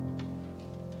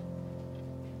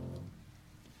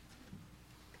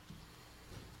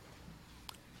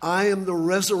I am the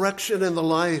resurrection and the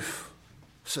life,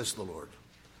 says the Lord.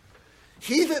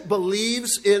 He that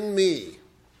believes in me,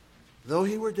 though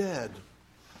he were dead,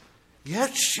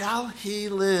 yet shall he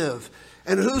live.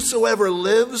 And whosoever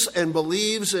lives and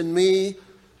believes in me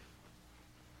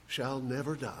shall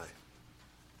never die.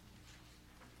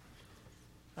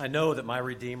 I know that my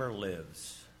Redeemer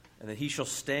lives, and that he shall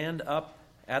stand up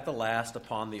at the last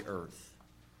upon the earth,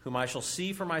 whom I shall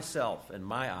see for myself, and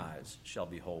my eyes shall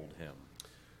behold him.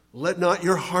 Let not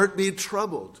your heart be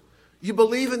troubled. You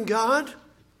believe in God?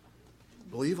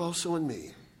 Believe also in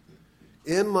me.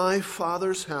 In my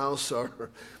Father's house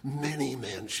are many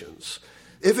mansions.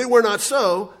 If it were not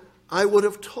so, I would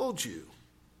have told you.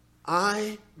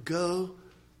 I go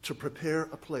to prepare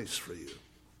a place for you.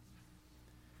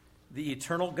 The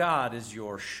eternal God is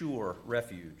your sure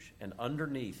refuge, and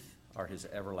underneath are his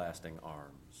everlasting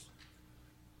arms.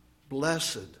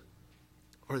 Blessed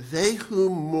are they who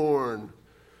mourn,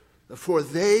 for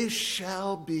they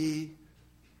shall be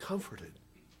comforted.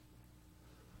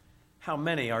 How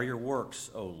many are your works,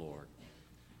 O Lord?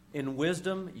 In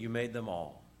wisdom you made them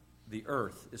all. The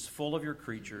earth is full of your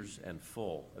creatures and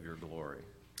full of your glory.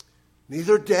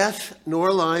 Neither death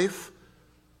nor life,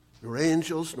 nor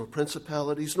angels, nor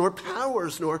principalities, nor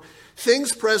powers, nor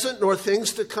things present, nor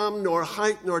things to come, nor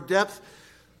height, nor depth,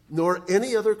 nor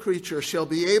any other creature shall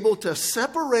be able to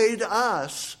separate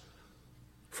us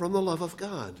from the love of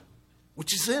God,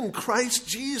 which is in Christ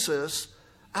Jesus,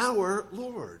 our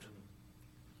Lord.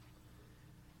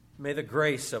 May the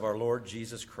grace of our Lord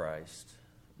Jesus Christ,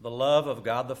 the love of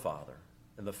God the Father,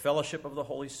 and the fellowship of the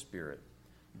Holy Spirit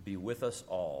be with us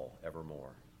all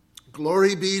evermore.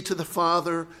 Glory be to the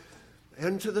Father,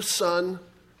 and to the Son,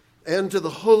 and to the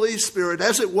Holy Spirit,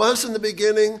 as it was in the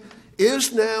beginning,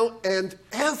 is now, and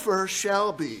ever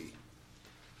shall be,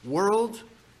 world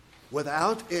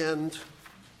without end.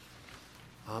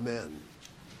 Amen.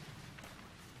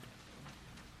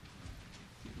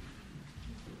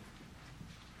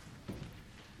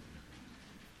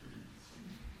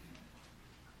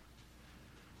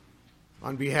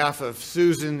 On behalf of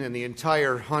Susan and the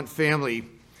entire Hunt family,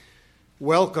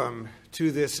 welcome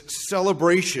to this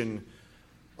celebration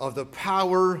of the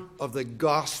power of the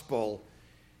gospel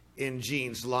in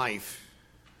Gene's life.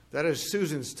 That is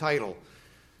Susan's title.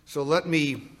 So let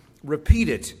me repeat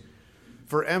it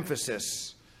for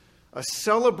emphasis. A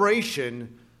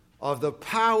celebration of the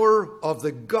power of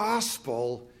the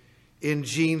gospel in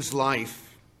Gene's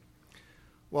life.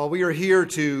 While we are here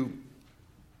to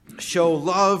show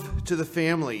love to the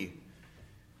family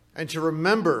and to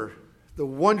remember the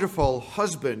wonderful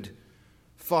husband,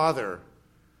 father,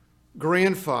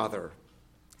 grandfather,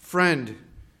 friend,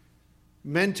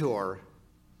 mentor,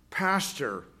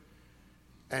 pastor,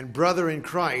 and brother in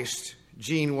Christ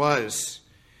Gene was.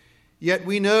 Yet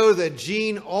we know that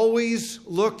Gene always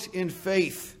looked in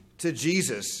faith to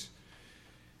Jesus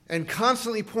and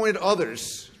constantly pointed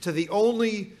others to the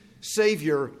only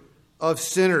Savior of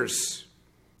sinners,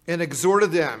 and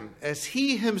exhorted them, as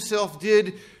he himself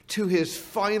did to his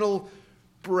final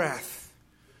breath,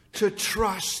 to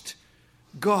trust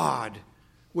God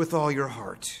with all your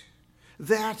heart.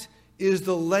 That is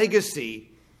the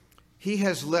legacy he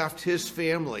has left his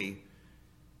family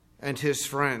and his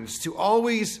friends, to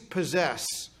always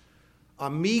possess a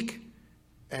meek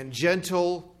and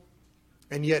gentle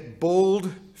and yet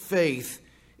bold faith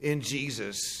in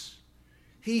Jesus.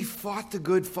 He fought the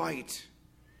good fight.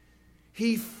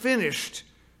 He finished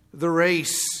the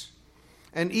race.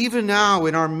 And even now,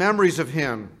 in our memories of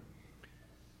him,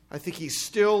 I think he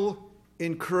still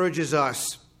encourages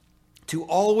us to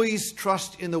always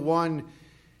trust in the one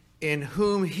in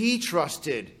whom he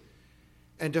trusted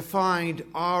and to find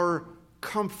our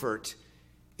comfort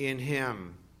in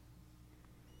him.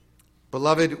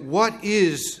 Beloved, what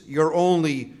is your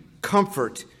only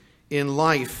comfort in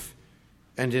life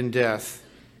and in death?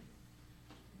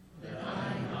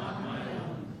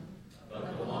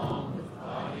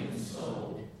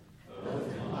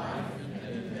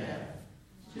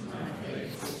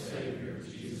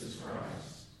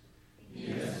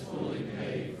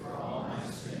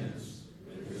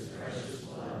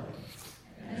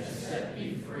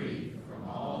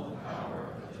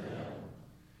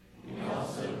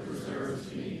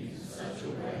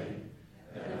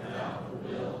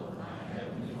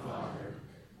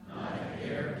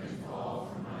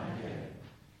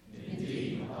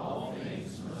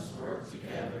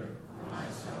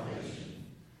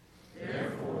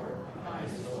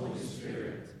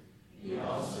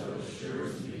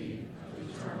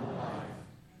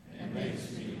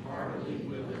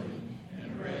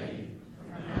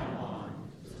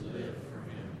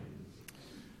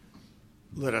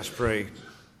 Let us pray.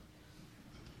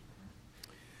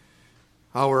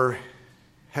 Our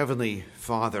Heavenly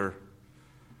Father,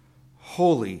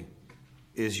 holy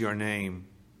is your name.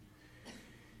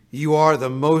 You are the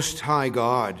Most High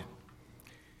God.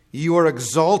 You are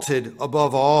exalted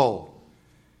above all.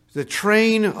 The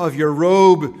train of your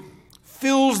robe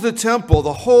fills the temple.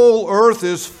 The whole earth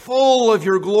is full of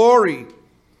your glory.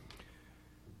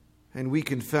 And we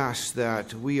confess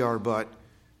that we are but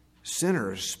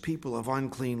sinners, people of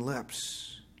unclean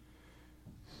lips.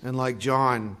 And like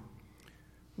John,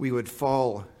 we would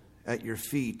fall at your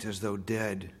feet as though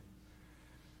dead.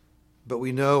 But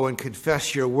we know and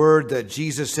confess your word that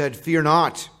Jesus said, "Fear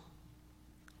not,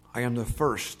 I am the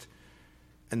first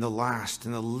and the last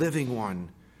and the living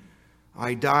one.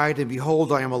 I died, and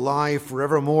behold, I am alive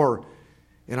forevermore,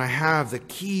 and I have the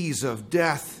keys of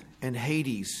death and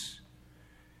Hades."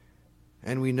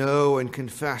 And we know and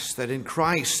confess that in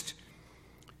Christ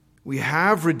we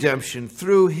have redemption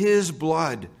through his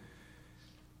blood,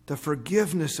 the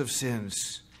forgiveness of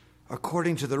sins,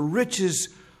 according to the riches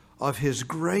of his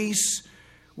grace,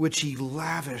 which he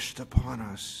lavished upon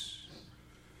us.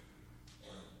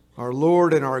 Our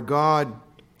Lord and our God,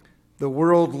 the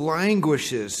world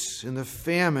languishes in the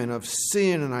famine of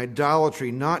sin and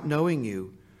idolatry, not knowing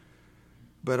you.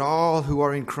 But all who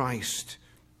are in Christ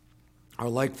are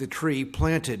like the tree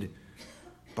planted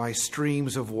by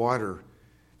streams of water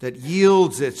that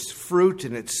yields its fruit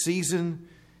in its season,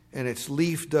 and its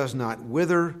leaf does not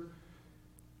wither.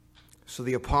 So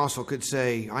the apostle could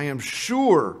say, "I am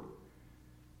sure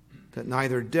that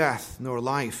neither death nor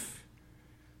life,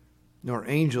 nor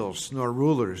angels, nor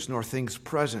rulers, nor things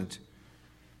present,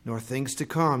 nor things to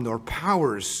come, nor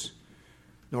powers,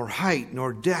 nor height,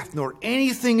 nor depth, nor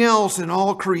anything else in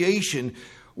all creation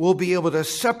will be able to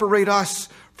separate us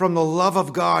from the love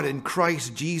of God in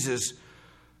Christ Jesus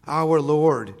our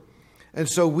Lord." And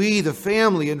so we, the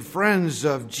family and friends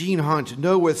of Gene Hunt,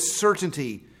 know with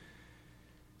certainty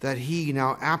that he,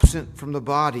 now absent from the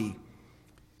body,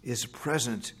 is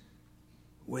present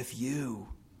with you.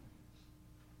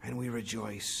 And we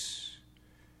rejoice.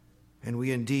 And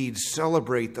we indeed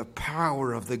celebrate the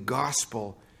power of the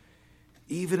gospel,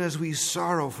 even as we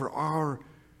sorrow for our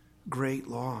great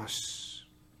loss.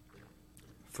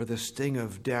 For the sting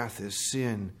of death is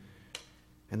sin,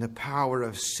 and the power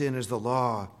of sin is the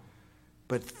law.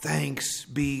 But thanks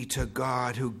be to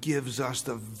God who gives us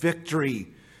the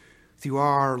victory through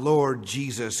our Lord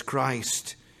Jesus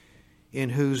Christ, in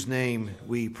whose name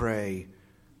we pray.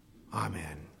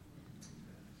 Amen.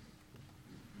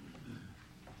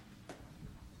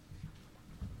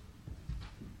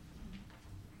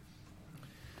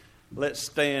 Let's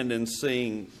stand and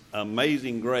sing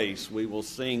Amazing Grace. We will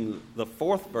sing the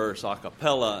 4th verse a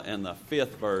cappella and the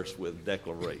 5th verse with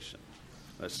declaration.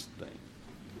 Let's sing.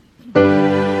 Like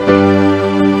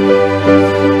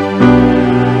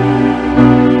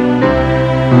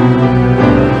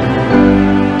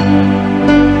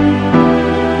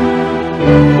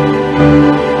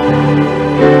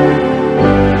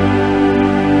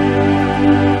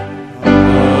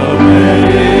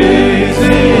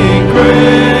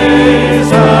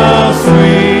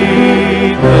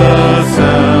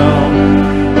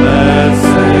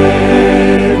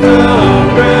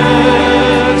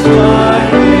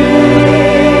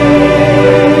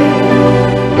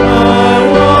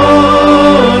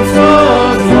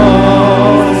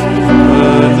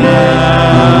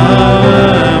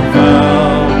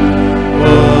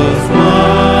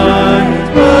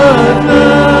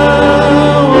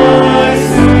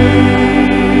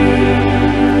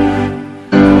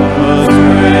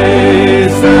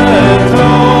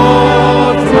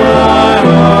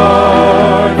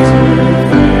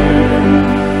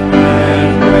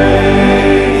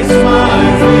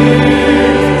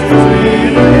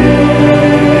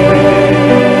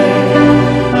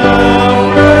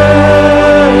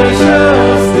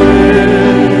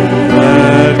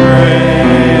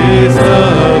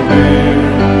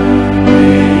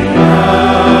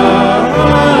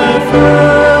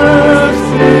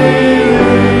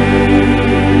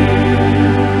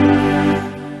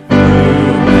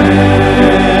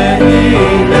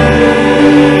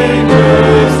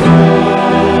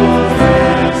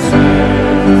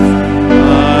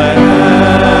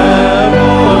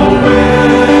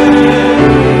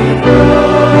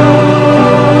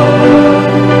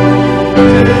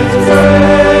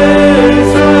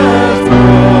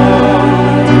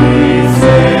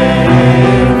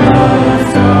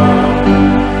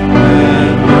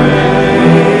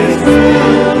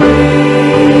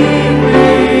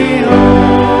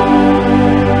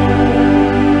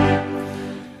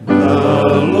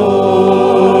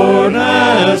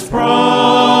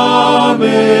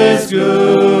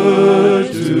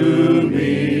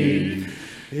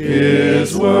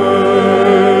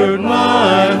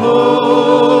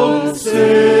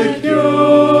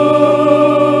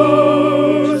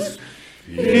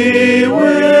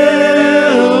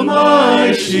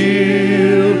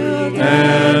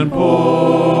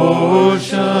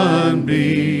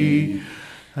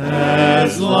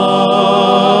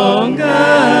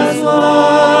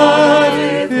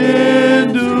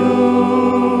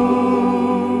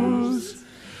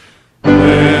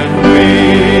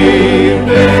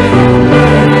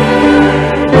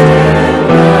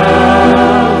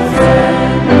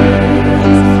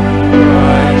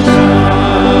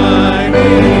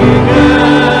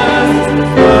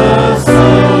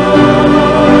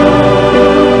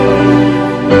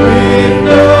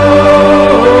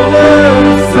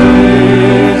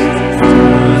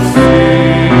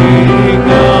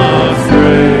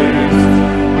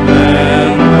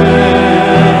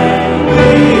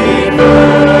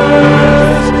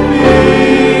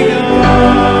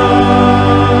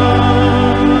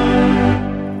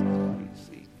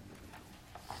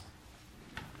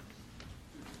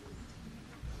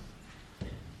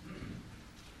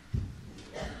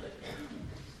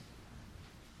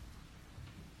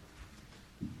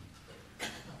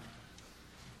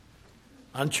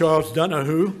I'm Charles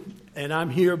Donahue, and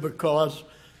I'm here because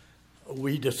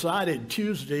we decided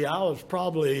Tuesday I was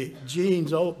probably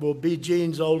will be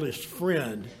Gene's oldest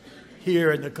friend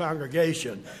here in the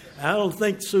congregation. And I don't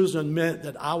think Susan meant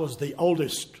that I was the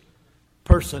oldest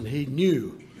person he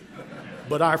knew,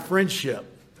 but our friendship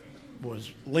was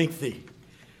lengthy.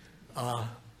 And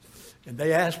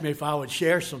they asked me if I would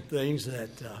share some things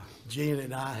that Gene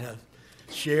and I have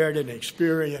shared and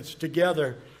experienced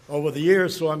together over the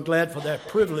years, so I'm glad for that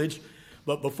privilege.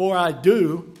 But before I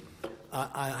do,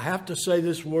 I have to say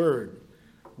this word.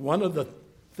 One of the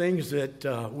things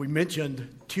that we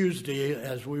mentioned Tuesday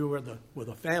as we were with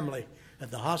a family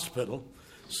at the hospital,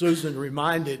 Susan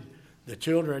reminded the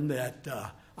children that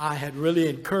I had really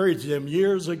encouraged them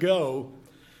years ago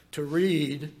to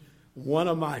read one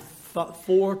of my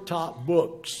 4 top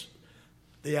books,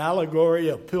 The Allegory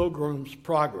of Pilgrim's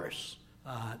Progress.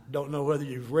 I don't know whether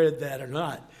you've read that or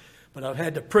not, but I've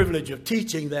had the privilege of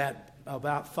teaching that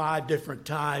about 5 different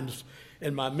times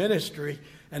in my ministry,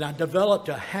 and I developed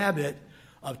a habit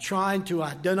of trying to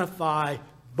identify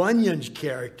Bunyan's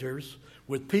characters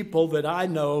with people that I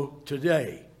know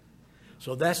today.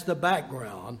 So that's the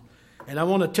background, and I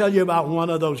want to tell you about one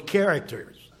of those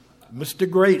characters, Mr.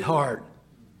 Greatheart.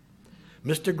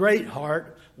 Mr.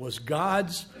 Greatheart was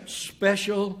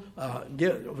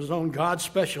on God's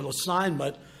special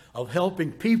assignment of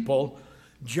helping people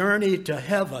journey to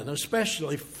heaven,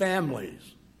 especially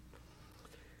families.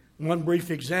 One brief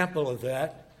example of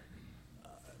that,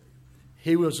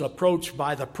 he was approached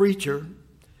by the preacher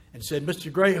and said,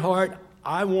 Mr. Greatheart,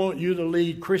 I want you to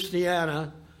lead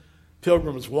Christiana,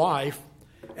 Pilgrim's wife,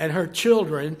 and her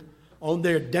children on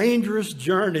their dangerous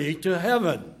journey to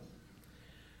heaven.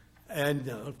 And,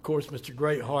 of course, Mr.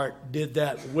 Greatheart did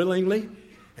that willingly,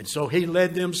 and so he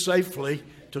led them safely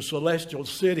to Celestial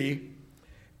City,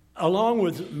 along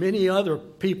with many other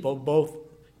people, both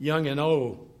young and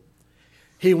old.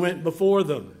 He went before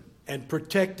them and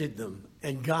protected them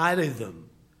and guided them,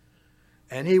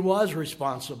 and he was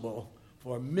responsible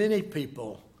for many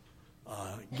people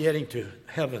getting to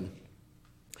heaven.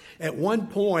 At one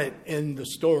point in the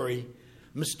story,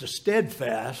 Mr.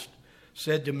 Steadfast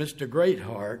said to Mr.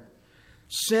 Greatheart,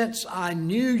 since I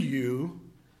knew you,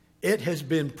 it has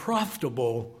been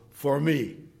profitable for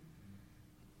me.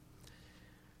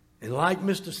 And like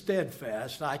Mr.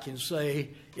 Steadfast, I can say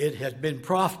it has been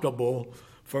profitable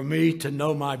for me to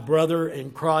know my brother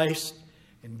in Christ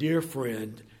and dear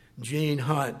friend, Gene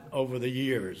Hunt, over the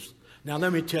years. Now,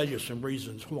 let me tell you some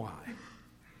reasons why.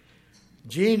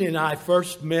 Gene and I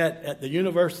first met at the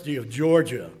University of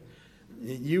Georgia.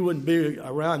 You wouldn't be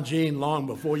around Gene long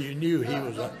before you knew he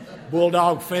was a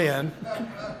Bulldog fan.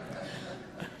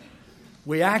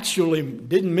 We actually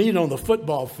didn't meet on the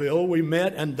football field. We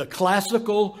met in the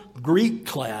classical Greek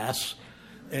class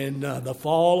in the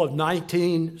fall of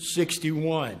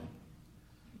 1961.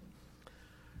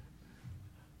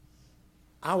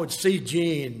 I would see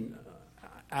Gene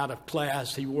out of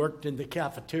class. He worked in the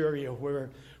cafeteria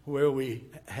where we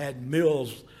had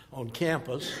meals on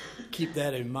campus. Keep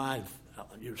that in mind.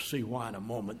 You'll see why in a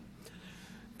moment.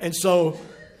 And so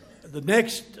the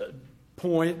next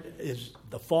point is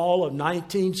the fall of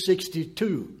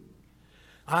 1962.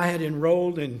 I had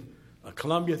enrolled in a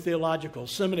Columbia Theological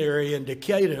Seminary in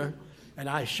Decatur, and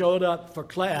I showed up for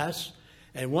class,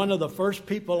 and one of the first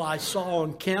people I saw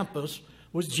on campus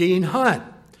was Gene Hunt.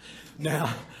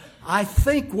 Now, I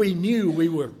think we knew we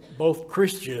were both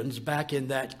Christians back in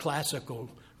that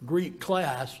classical Greek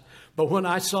class, but when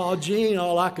I saw Gene,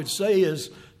 all I could say is,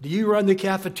 do you run the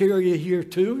cafeteria here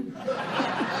too?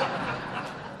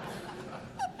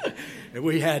 And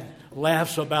we had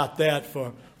laughs about that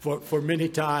for many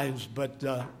times, but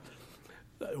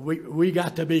we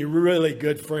got to be really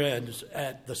good friends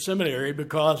at the seminary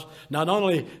because not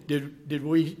only did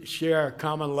we share a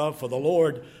common love for the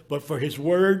Lord, but for His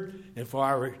Word and for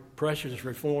our precious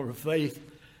Reformed faith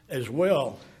as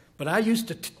well. But I used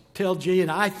to tell Gene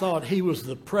I thought he was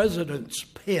the president's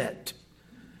pet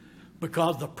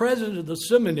because the president of the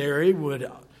seminary would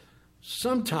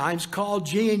sometimes call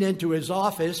Gene into his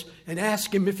office and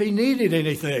ask him if he needed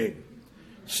anything.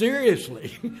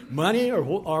 Seriously, money or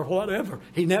whatever.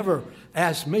 He never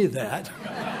asked me that.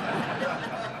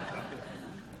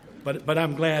 But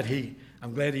I'm glad he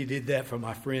did that for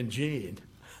my friend Gene.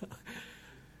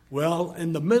 Well,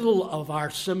 in the middle of our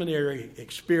seminary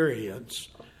experience,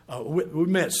 we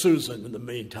met Susan in the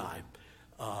meantime,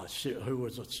 who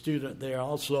was a student there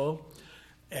also.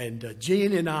 And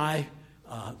Gene and I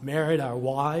married our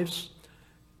wives.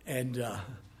 And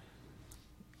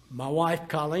my wife,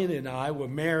 Colleen, and I were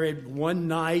married one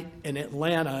night in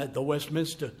Atlanta at the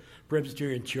Westminster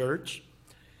Presbyterian Church.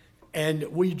 And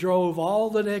we drove all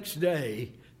the next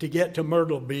day to get to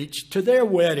Myrtle Beach to their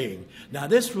wedding. Now,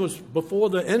 this was before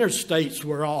the interstates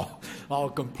were all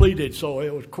completed, so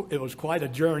it was quite a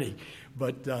journey.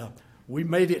 But we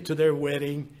made it to their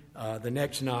wedding the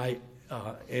next night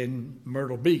in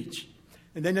Myrtle Beach.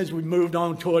 And then as we moved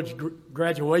on towards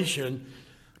graduation,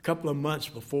 a couple of months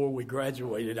before we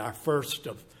graduated, our first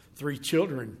of 3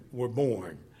 children were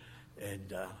born.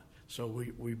 And so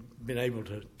we've been able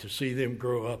to see them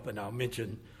grow up, and I'll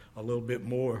mention a little bit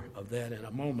more of that in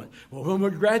a moment. Well, when we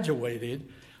graduated,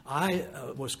 I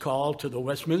was called to the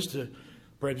Westminster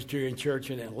Presbyterian Church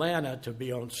in Atlanta to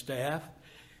be on staff,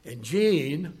 and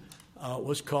Gene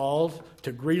was called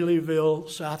to Greeleyville,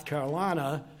 South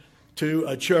Carolina, to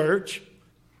a church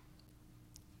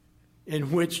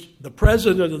in which the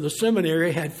president of the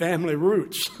seminary had family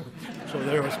roots. So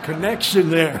there was connection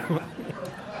there.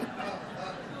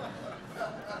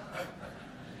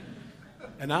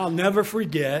 And I'll never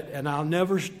forget, and I'll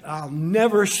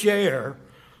never share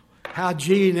how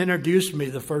Gene introduced me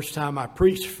the first time I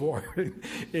preached for him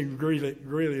in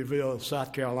Greeleyville,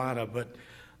 South Carolina. But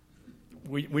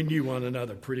we knew one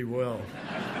another pretty well.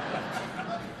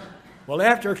 Well,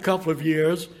 after a couple of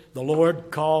years, the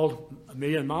Lord called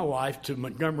me and my wife to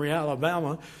Montgomery,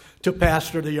 Alabama, to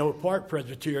pastor the Oak Park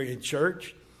Presbyterian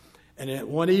Church. And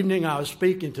one evening, I was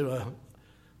speaking to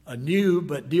a new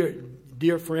but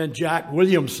dear friend, Jack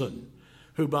Williamson,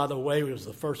 who, by the way, was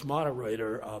the first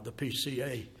moderator of the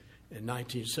PCA in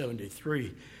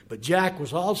 1973. But Jack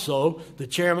was also the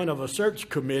chairman of a search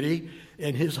committee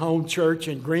in his home church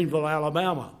in Greenville,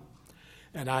 Alabama.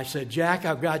 And I said, Jack,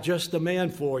 I've got just the man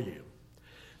for you.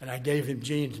 And I gave him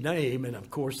Gene's name, and of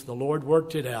course the Lord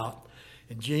worked it out.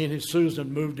 And Gene and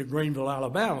Susan moved to Greenville,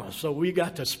 Alabama. So we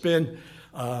got to spend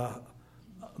a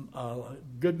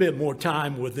good bit more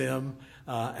time with them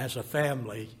as a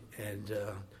family, and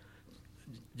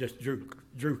just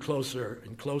drew closer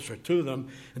and closer to them.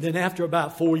 And then after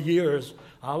about 4 years,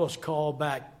 I was called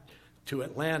back to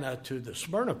Atlanta to the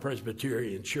Smyrna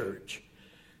Presbyterian Church.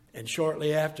 And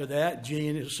shortly after that,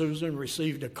 Gene and Susan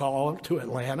received a call to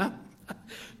Atlanta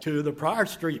to the Prior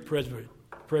Street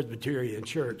Presbyterian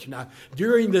Church. Now,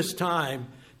 during this time,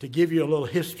 to give you a little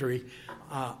history,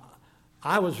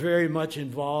 I was very much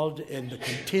involved in the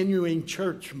continuing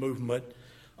church movement,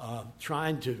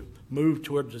 trying to move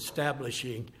towards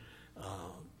establishing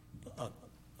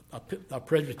a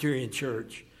Presbyterian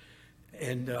church.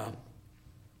 And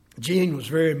Gene was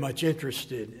very much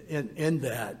interested in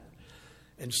that.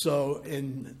 And so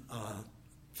in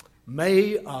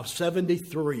May of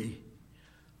 73,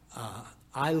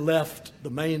 I left the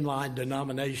mainline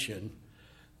denomination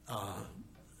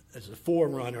as a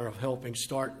forerunner of helping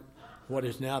start what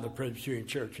is now the Presbyterian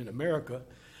Church in America.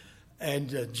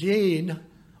 And Gene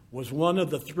was one of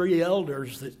the 3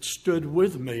 elders that stood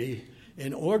with me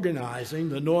in organizing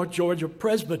the North Georgia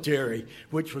Presbytery,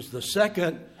 which was the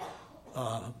second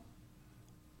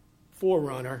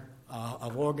forerunner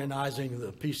of organizing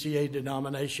the PCA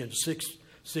denomination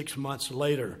 6 months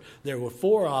later. There were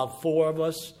four of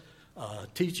us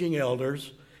teaching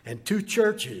elders, and 2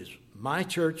 churches, my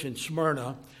church in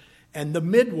Smyrna and the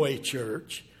Midway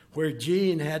Church, where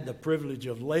Gene had the privilege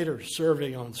of later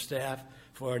serving on staff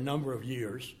for a number of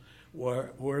years,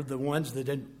 were the ones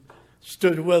that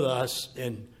stood with us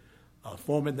in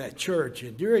forming that church.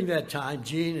 And during that time,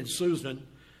 Gene and Susan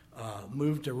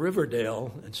moved to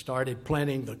Riverdale and started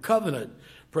planning the Covenant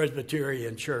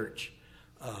Presbyterian Church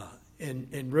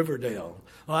in Riverdale.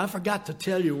 Well, I forgot to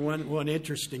tell you one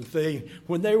interesting thing.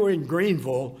 When they were in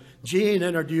Greenville, Gene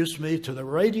introduced me to the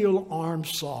radial arm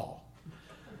saw.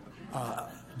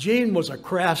 Gene was a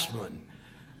craftsman.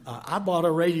 I bought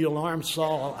a radial arm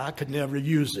saw. I could never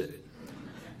use it,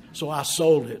 so I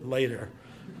sold it later.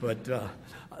 But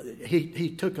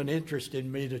he took an interest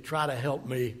in me to try to help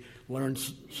me learn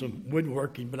some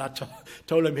woodworking. But I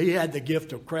told him he had the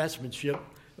gift of craftsmanship.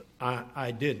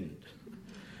 I didn't.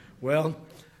 Well,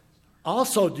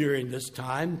 also during this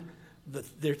time,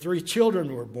 their 3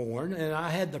 children were born, and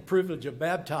I had the privilege of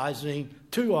baptizing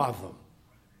 2 of them.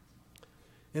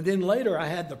 And then later I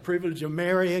had the privilege of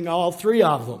marrying all 3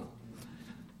 of them.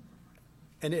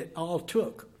 And it all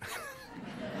took,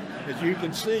 as you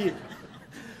can see,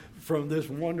 from this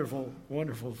wonderful,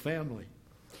 wonderful family.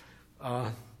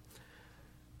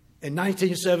 In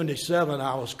 1977,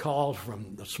 I was called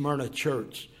from the Smyrna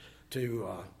Church to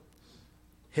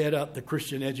head up the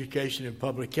Christian Education and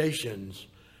Publications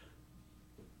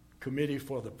Committee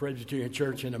for the Presbyterian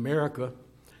Church in America.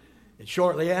 And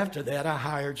shortly after that, I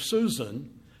hired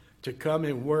Susan to come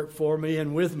and work for me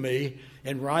and with me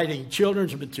in writing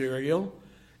children's material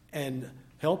and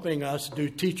helping us do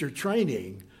teacher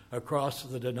training across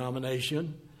the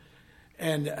denomination.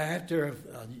 And after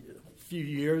a few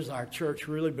years, our church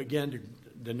really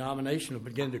denomination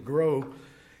began to grow.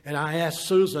 And I asked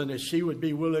Susan if she would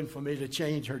be willing for me to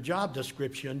change her job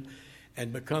description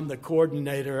and become the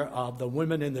coordinator of the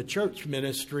Women in the Church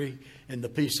ministry in the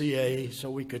PCA so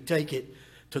we could take it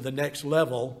to the next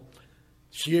level.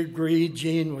 She agreed.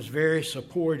 Jean was very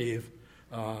supportive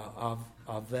of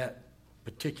that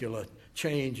particular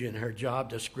change in her job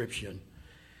description.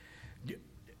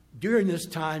 During this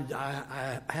time,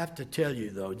 I have to tell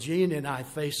you, though, Jean and I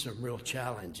faced some real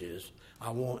challenges. I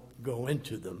won't go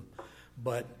into them,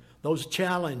 but those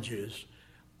challenges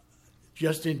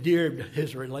just endeared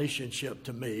his relationship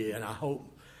to me, and I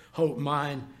hope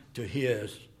mine to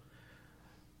his.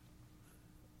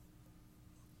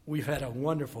 We've had a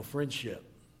wonderful friendship.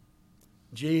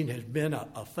 Gene has been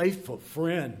a faithful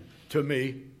friend to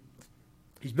me.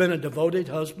 He's been a devoted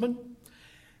husband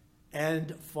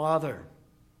and father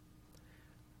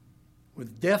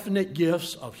with definite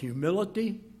gifts of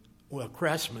humility, well,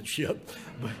 craftsmanship,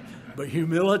 but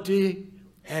humility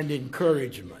and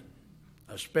encouragement,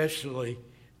 especially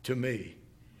to me.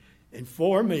 And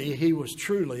for me, he was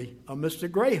truly a Mr.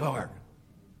 Grayheart,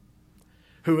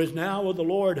 who is now with the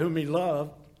Lord, whom he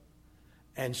loved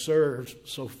and serves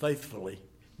so faithfully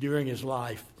during his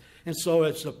life. And so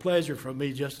it's a pleasure for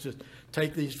me just to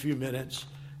take these few minutes,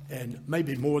 and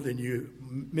maybe more than you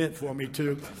meant for me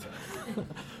to,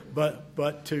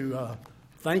 but to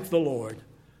thank the Lord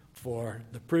for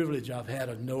the privilege I've had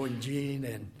of knowing Gene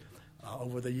and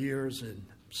over the years and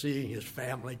seeing his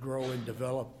family grow and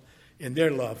develop in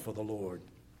their love for the Lord.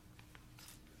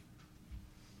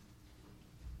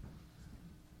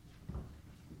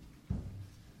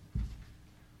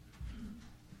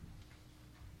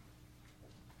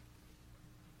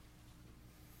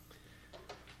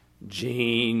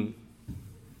 Gene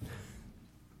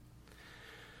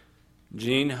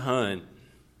Hunt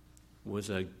was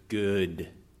a good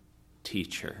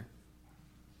teacher,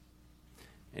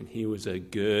 and he was a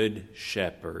good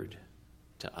shepherd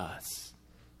to us.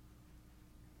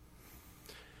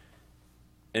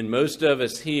 And most of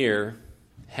us here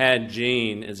had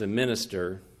Gene as a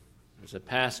minister, as a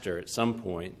pastor at some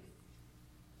point.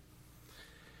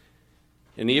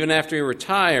 And even after he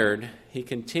retired, he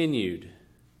continued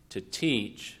to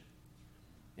teach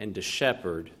and to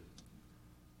shepherd,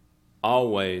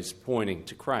 always pointing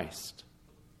to Christ.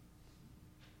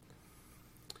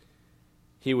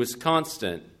 He was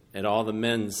constant at all the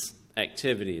men's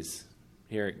activities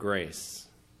here at Grace.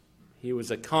 He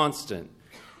was a constant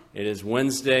at his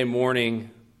Wednesday morning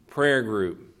prayer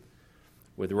group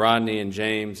with Rodney and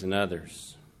James and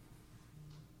others.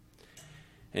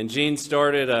 And Gene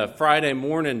started a Friday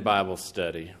morning Bible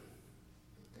study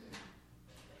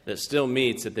that still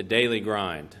meets at the Daily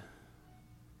Grind.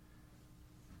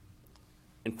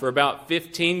 And for about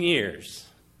 15 years,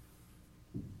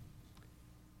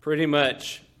 pretty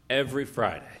much every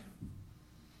Friday,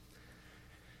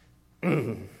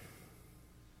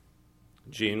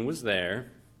 Gene was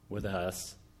there with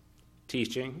us,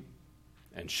 teaching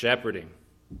and shepherding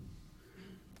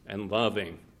and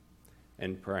loving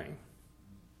and praying,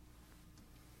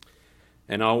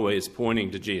 and always pointing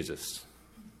to Jesus.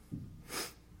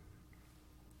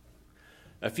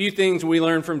 A few things we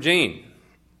learned from Gene.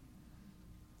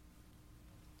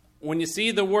 When you see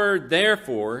the word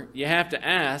therefore, you have to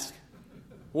ask,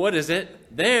 what is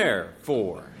it there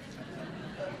for?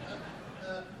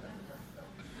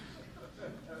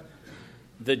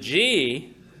 The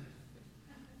G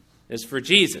is for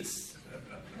Jesus.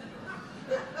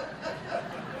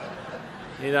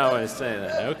 He'd always say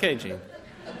that. Okay, Gene.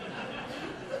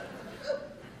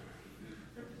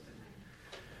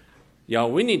 Y'all,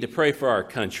 we need to pray for our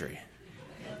country.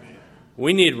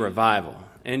 We need revival.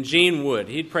 And Gene would.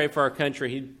 He'd pray for our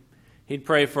country. He'd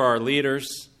pray for our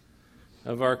leaders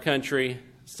of our country,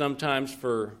 sometimes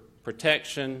for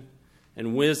protection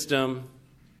and wisdom.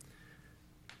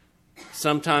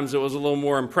 Sometimes it was a little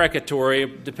more imprecatory,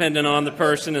 depending on the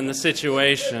person and the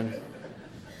situation.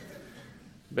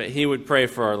 But he would pray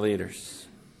for our leaders.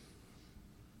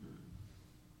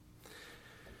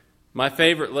 My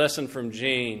favorite lesson from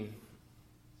Gene,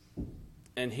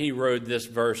 and he rode this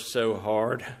verse so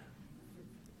hard.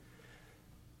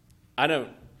 I don't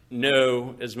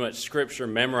know as much scripture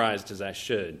memorized as I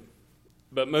should,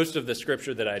 but most of the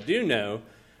scripture that I do know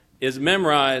is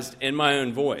memorized in my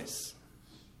own voice.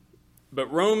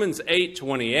 But Romans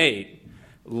 8:28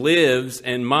 lives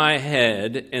in my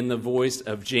head in the voice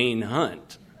of Gene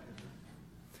Hunt.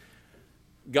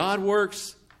 God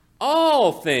works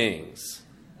all things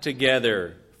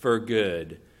together for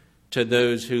good to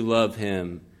those who love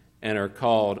him and are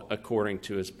called according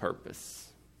to his purpose.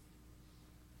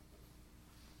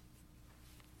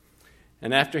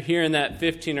 And after hearing that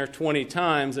 15 or 20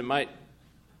 times, it might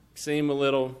seem a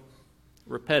little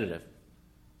repetitive.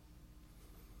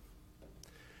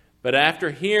 But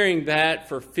after hearing that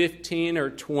for 15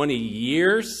 or 20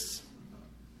 years,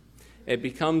 it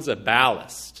becomes a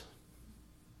ballast.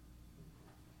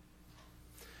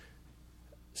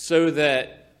 So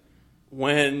that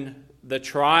when the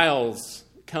trials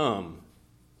come,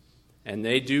 and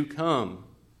they do come,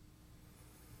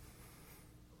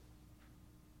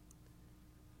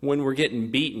 when we're getting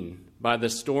beaten by the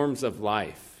storms of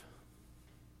life,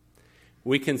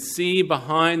 we can see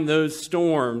behind those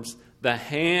storms the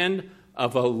hand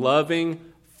of a loving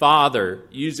Father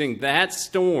using that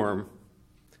storm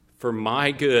for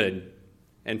my good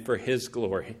and for his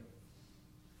glory.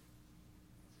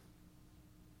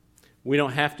 We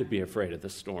don't have to be afraid of the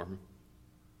storm.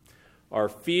 Our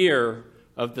fear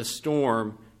of the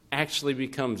storm actually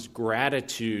becomes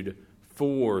gratitude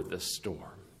for the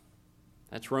storm.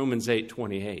 That's Romans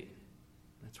 8:28.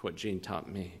 That's what Gene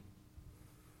taught me.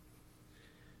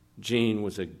 Gene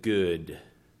was a good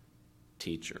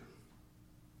teacher.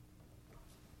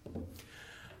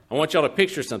 I want y'all to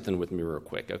picture something with me real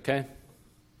quick, okay?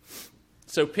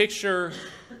 So picture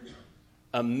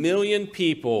 1 million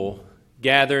people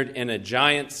gathered in a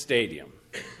giant stadium,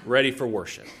 ready for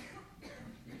worship.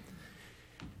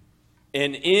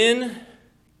 And in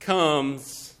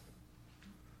comes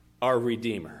our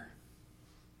Redeemer,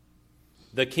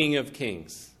 the King of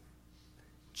Kings,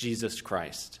 Jesus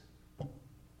Christ.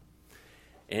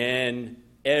 And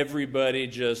everybody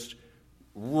just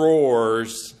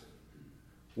roars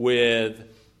with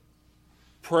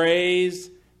praise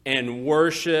and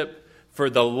worship for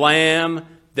the Lamb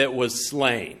that was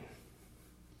slain.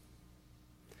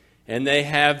 And they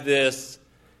have this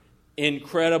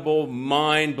incredible,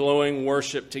 mind-blowing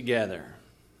worship together.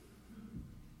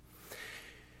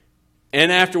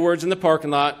 And afterwards in the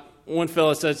parking lot, one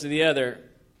fellow says to the other,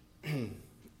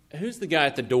 "Who's the guy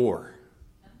at the door?"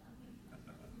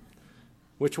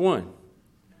 "Which one?"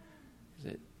 He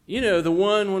said, "You know, the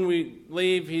one when we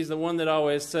leave, he's the one that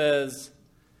always says,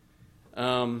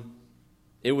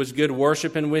 it was good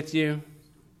worshiping with you.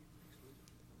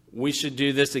 We should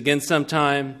do this again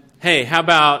sometime. Hey, how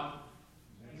about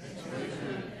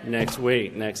next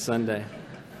week, next Sunday?"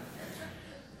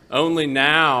 Only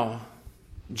now,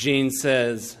 Gene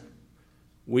says,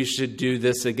 we should do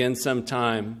this again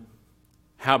sometime.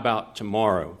 How about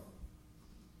tomorrow?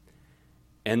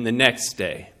 And the next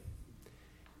day.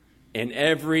 And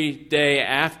every day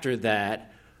after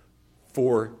that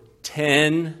for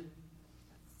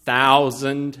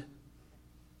 10,000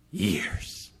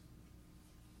 years.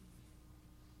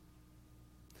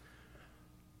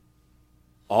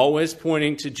 Always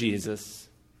pointing to Jesus.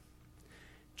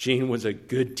 Gene was a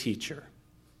good teacher.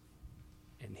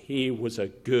 And he was a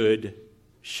good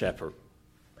shepherd.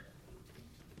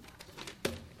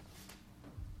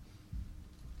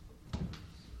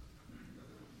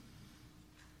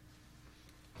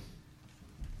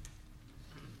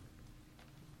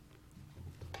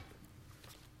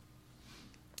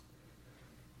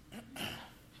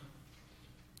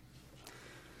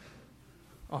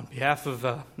 On behalf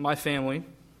of my family,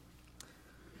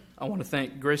 I want to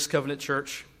thank Grace Covenant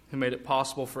Church, who made it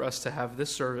possible for us to have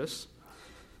this service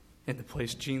in the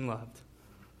place Gene loved.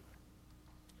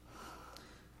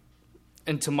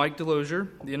 And to Mike Delosier,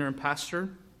 the interim pastor,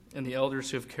 and the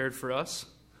elders who have cared for us,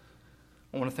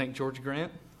 I want to thank George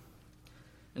Grant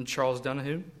and Charles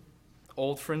Donahue,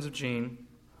 old friends of Gene,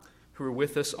 who were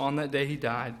with us on that day he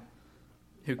died,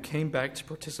 who came back to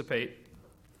participate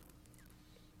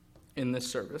in this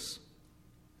service.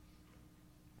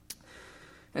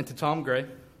 And to Tom Gray,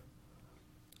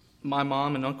 my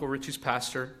mom and Uncle Richie's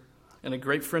pastor, and a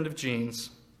great friend of Gene's,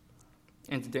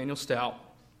 and to Daniel Stout,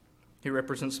 who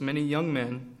represents many young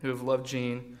men who have loved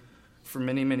Gene for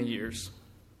many, many years.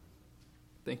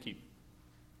 Thank you.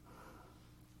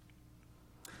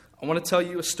 I want to tell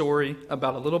you a story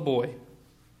about a little boy.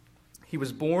 He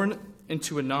was born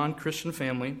into a non-Christian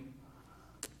family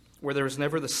where there was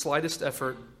never the slightest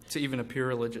effort to even appear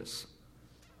religious.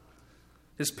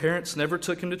 His parents never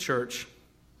took him to church,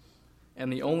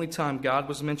 and the only time God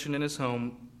was mentioned in his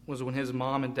home was when his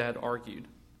mom and dad argued.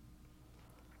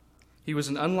 He was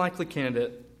an unlikely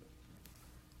candidate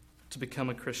to become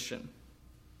a Christian.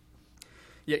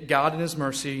 Yet God in his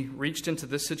mercy reached into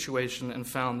this situation and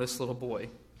found this little boy.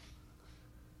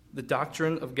 The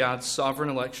doctrine of God's sovereign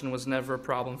election was never a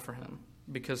problem for him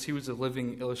because he was a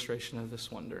living illustration of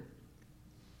this wonder.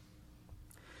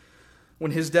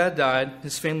 When his dad died,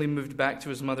 his family moved back to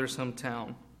his mother's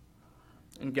hometown,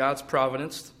 In God's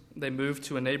providence, they moved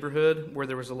to a neighborhood where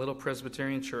there was a little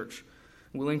Presbyterian church,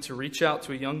 willing to reach out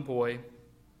to a young boy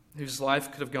whose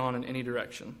life could have gone in any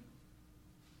direction.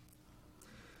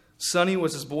 Sonny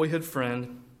was his boyhood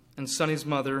friend, and Sonny's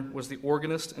mother was the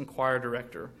organist and choir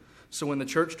director, so when the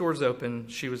church doors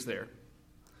opened, she was there.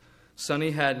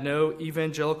 Sonny had no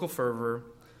evangelical fervor,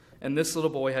 and this little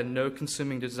boy had no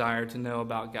consuming desire to know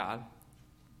about God.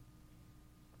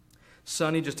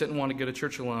 Sonny just didn't want to go to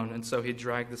church alone, and so he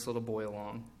dragged this little boy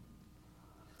along.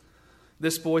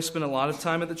 This boy spent a lot of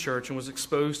time at the church and was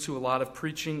exposed to a lot of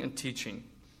preaching and teaching.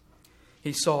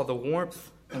 He saw the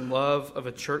warmth and love of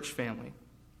a church family.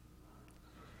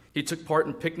 He took part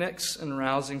in picnics and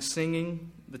rousing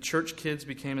singing. The church kids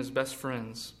became his best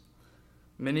friends.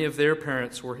 Many of their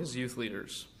parents were his youth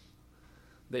leaders.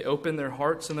 They opened their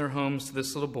hearts and their homes to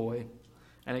this little boy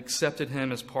and accepted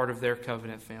him as part of their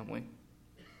covenant family.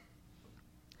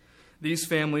 These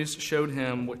families showed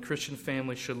him what Christian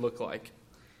families should look like.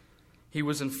 He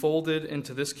was enfolded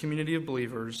into this community of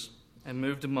believers and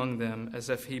moved among them as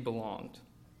if he belonged.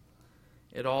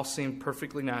 It all seemed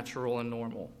perfectly natural and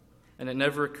normal, and it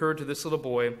never occurred to this little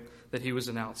boy that he was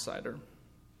an outsider.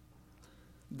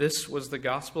 This was the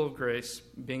gospel of grace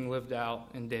being lived out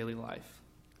in daily life.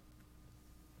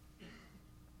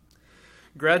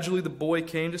 Gradually, the boy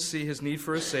came to see his need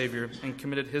for a Savior and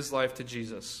committed his life to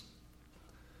Jesus.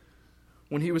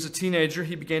 When he was a teenager,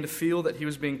 he began to feel that he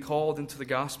was being called into the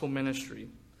gospel ministry.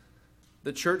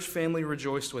 The church family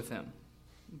rejoiced with him,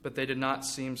 but they did not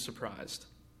seem surprised.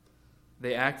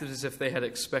 They acted as if they had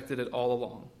expected it all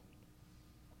along.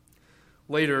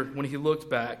 Later, when he looked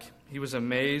back, he was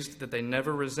amazed that they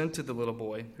never resented the little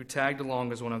boy who tagged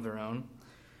along as one of their own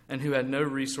and who had no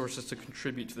resources to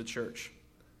contribute to the church.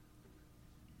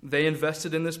 They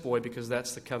invested in this boy because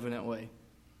that's the covenant way.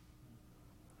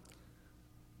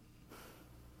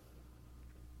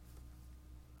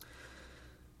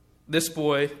 This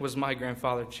boy was my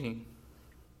grandfather, Eugene.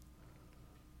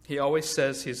 He always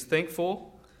says he is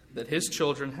thankful that his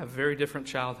children have very different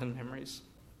childhood memories.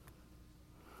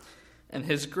 And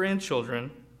his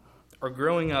grandchildren are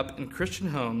growing up in Christian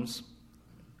homes.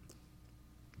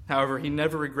 However, he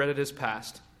never regretted his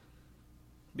past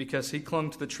because he clung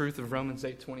to the truth of Romans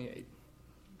 8:28.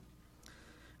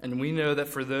 And we know that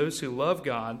for those who love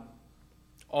God,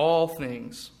 all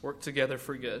things work together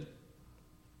for good,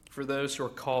 for those who are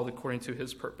called according to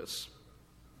his purpose.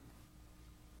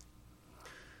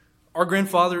 Our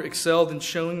grandfather excelled in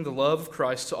showing the love of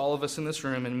Christ to all of us in this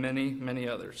room and many, many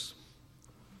others.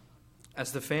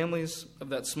 As the families of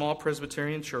that small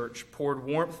Presbyterian church poured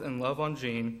warmth and love on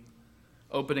Eugene,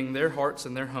 opening their hearts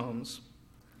and their homes,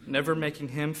 never making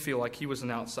him feel like he was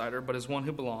an outsider, but as one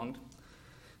who belonged,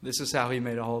 this is how he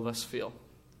made all of us feel.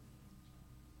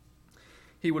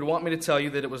 He would want me to tell you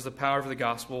that it was the power of the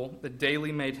gospel that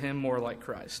daily made him more like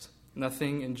Christ,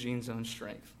 nothing in Gene's own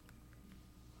strength.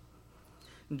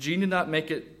 Gene did not make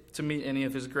it to meet any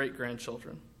of his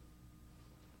great-grandchildren.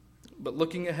 But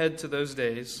looking ahead to those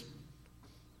days,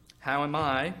 how am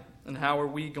I and how are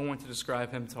we going to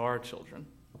describe him to our children?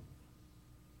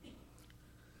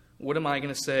 What am I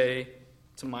going to say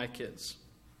to my kids?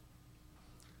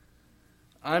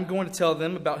 I'm going to tell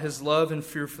them about his love and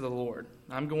fear for the Lord.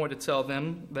 I'm going to tell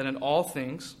them that in all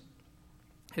things,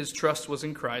 his trust was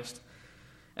in Christ,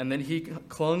 and that he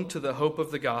clung to the hope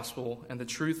of the gospel and the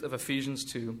truth of Ephesians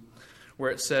 2,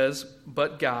 where it says,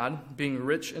 "But God, being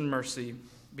rich in mercy,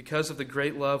 because of the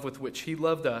great love with which he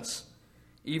loved us,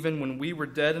 even when we were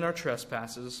dead in our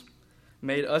trespasses,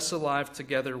 made us alive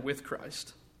together with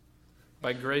Christ.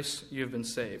 By grace you have been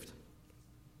saved."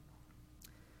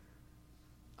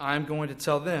 I'm going to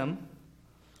tell them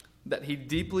that he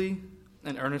deeply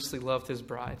and earnestly loved his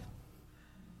bride.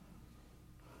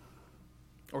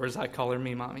 Or as I call her,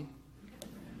 me, Mommy.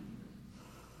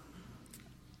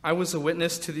 I was a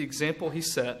witness to the example he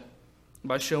set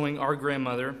by showing our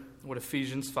grandmother what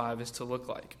Ephesians 5 is to look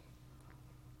like.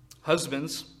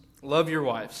 Husbands, love your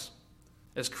wives,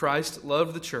 as Christ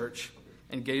loved the church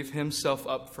and gave himself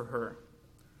up for her,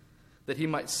 that he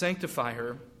might sanctify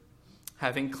her,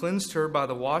 having cleansed her by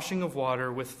the washing of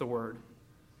water with the word,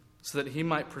 so that he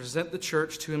might present the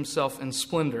church to himself in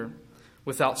splendor,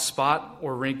 without spot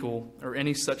or wrinkle or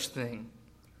any such thing,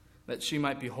 that she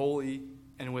might be holy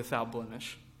and without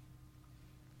blemish.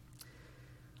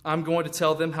 I'm going to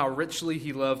tell them how richly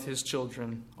he loved his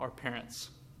children, our parents.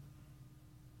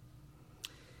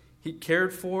 He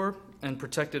cared for and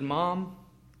protected Mom,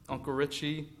 Uncle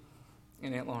Richie,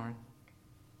 and Aunt Lauren.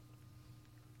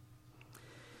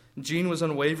 Gene was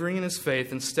unwavering in his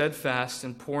faith and steadfast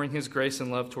in pouring his grace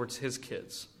and love towards his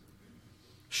kids,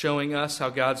 showing us how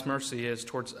God's mercy is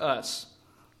towards us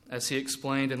as he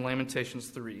explained in Lamentations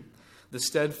 3. The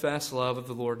steadfast love of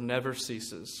the Lord never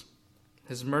ceases.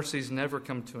 His mercies never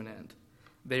come to an end.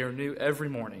 They are new every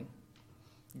morning.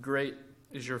 Great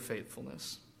is your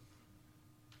faithfulness.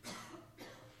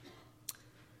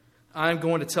 I'm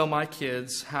going to tell my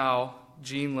kids how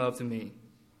Gene loved me,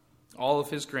 all of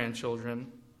his grandchildren,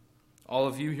 all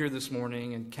of you here this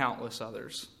morning, and countless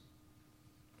others.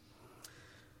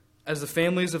 As the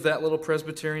families of that little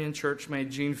Presbyterian church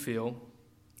made Gene feel,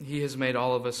 he has made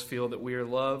all of us feel that we are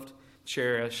loved,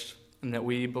 cherished, and that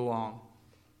we belong.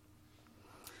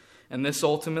 And this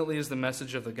ultimately is the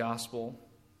message of the gospel,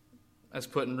 as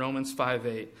put in Romans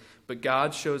 5:8. But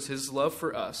God shows his love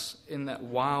for us in that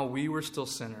while we were still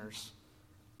sinners,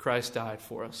 Christ died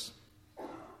for us.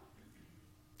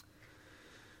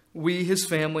 We, his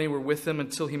family, were with him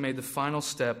until he made the final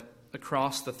step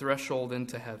across the threshold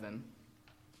into heaven.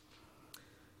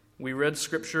 We read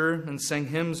scripture and sang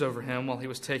hymns over him while he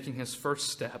was taking his first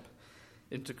step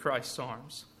into Christ's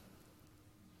arms.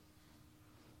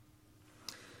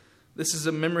 This is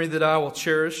a memory that I will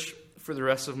cherish for the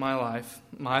rest of my life,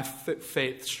 my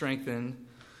faith strengthened,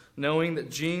 knowing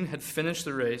that Gene had finished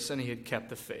the race and he had kept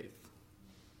the faith.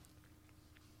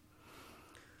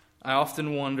 I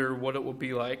often wonder what it will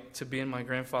be like to be in my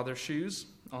grandfather's shoes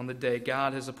on the day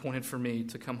God has appointed for me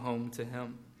to come home to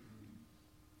him.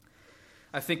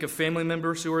 I think of family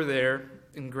members who are there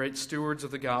and great stewards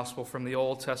of the gospel from the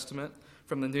Old Testament,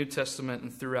 from the New Testament,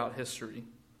 and throughout history.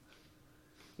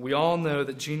 We all know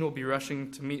that Gene will be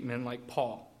rushing to meet men like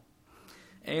Paul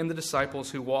and the disciples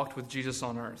who walked with Jesus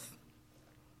on earth.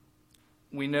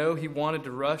 We know he wanted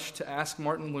to rush to ask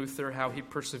Martin Luther how he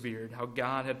persevered, how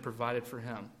God had provided for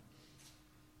him.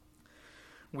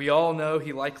 We all know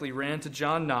he likely ran to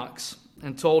John Knox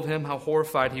and told him how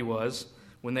horrified he was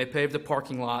when they paved a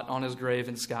parking lot on his grave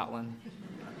in Scotland.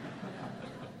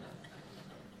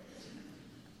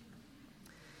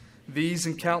 These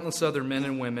and countless other men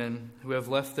and women who have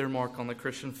left their mark on the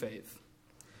Christian faith,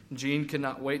 Gene could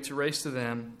not wait to race to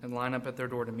them and line up at their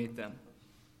door to meet them.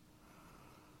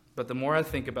 But the more I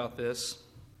think about this,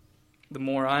 the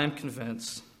more I am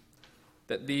convinced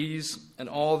that these and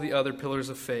all the other pillars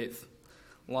of faith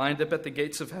lined up at the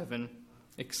gates of heaven,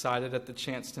 excited at the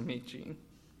chance to meet Gene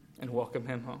and welcome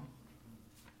him home.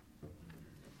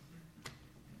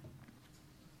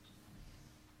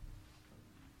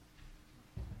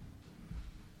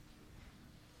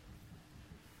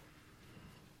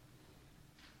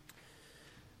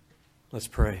 Let's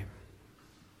pray.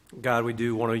 God, we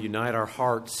do want to unite our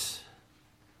hearts.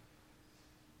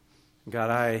 God,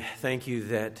 I thank you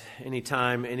that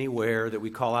anytime, anywhere that we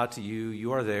call out to you,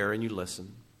 you are there and you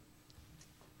listen.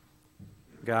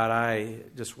 God, I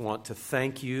just want to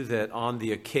thank you that on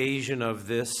the occasion of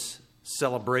this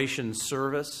celebration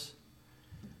service,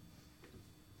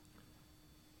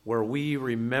 where we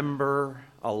remember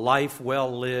a life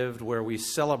well lived, where we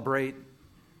celebrate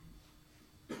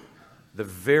the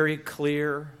very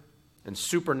clear and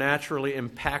supernaturally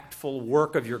impactful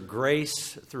work of your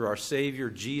grace through our Savior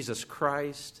Jesus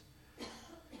Christ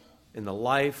in the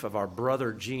life of our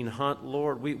brother Gene Hunt,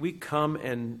 Lord, we come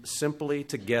and simply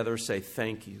together say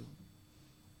thank you.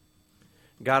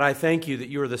 God, I thank you that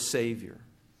you are the Savior.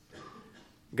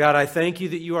 God, I thank you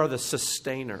that you are the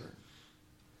sustainer.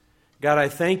 God, I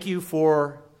thank you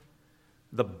for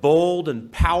the bold and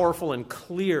powerful and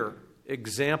clear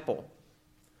example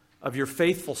of your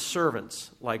faithful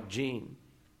servants like Gene,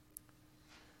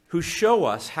 who show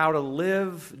us how to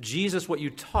live, Jesus, what you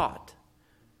taught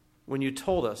when you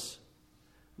told us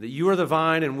that you are the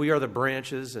vine and we are the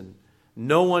branches, and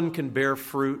no one can bear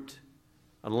fruit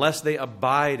unless they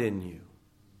abide in you.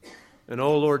 And,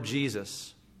 oh Lord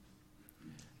Jesus,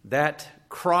 that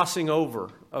crossing over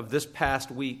of this past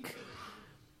week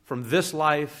from this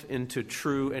life into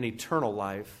true and eternal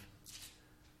life,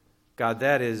 God,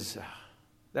 that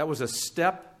was a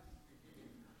step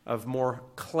of more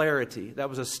clarity. That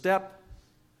was a step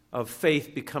of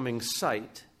faith becoming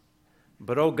sight.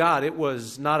 But, oh God, it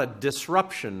was not a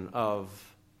disruption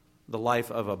of the life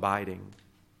of abiding.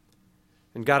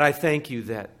 And God, I thank you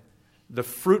that the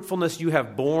fruitfulness you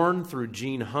have borne through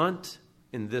Gene Hunt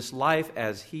in this life,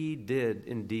 as he did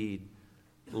indeed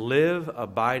live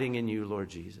abiding in you, Lord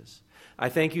Jesus. I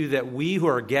thank you that we who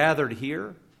are gathered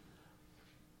here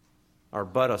are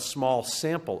but a small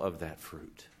sample of that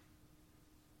fruit.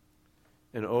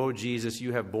 And, oh, Jesus,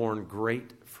 you have borne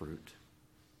great fruit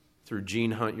through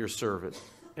Gene Hunt, your servant,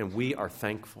 and we are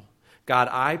thankful. God,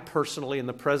 I personally, in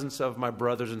the presence of my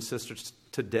brothers and sisters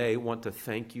today, want to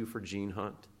thank you for Gene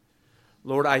Hunt.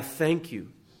 Lord, I thank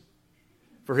you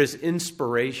for his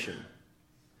inspiration.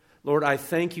 Lord, I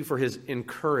thank you for his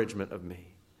encouragement of me.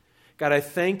 God, I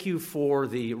thank you for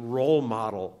the role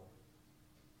model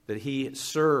that he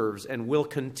serves and will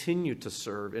continue to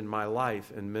serve in my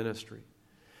life and ministry.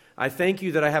 I thank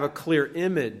you that I have a clear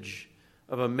image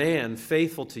of a man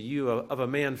faithful to you, of a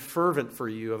man fervent for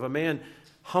you, of a man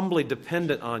humbly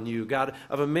dependent on you, God,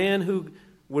 of a man who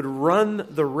would run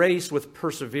the race with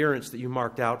perseverance that you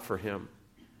marked out for him.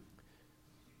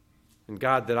 And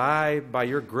God, that I, by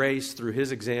your grace, through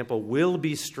his example, will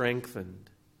be strengthened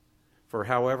for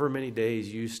however many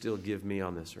days you still give me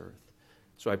on this earth.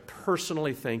 So I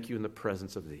personally thank you in the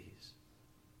presence of these.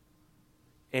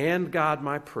 And God,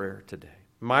 my prayer today,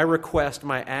 my request,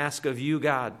 my ask of you,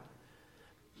 God,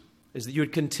 is that you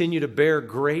would continue to bear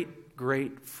great,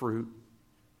 great fruit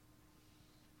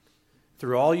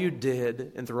through all you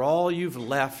did and through all you've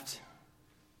left,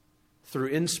 through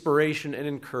inspiration and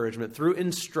encouragement, through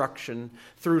instruction,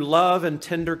 through love and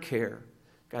tender care.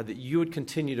 God, that you would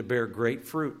continue to bear great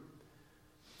fruit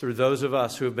through those of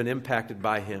us who have been impacted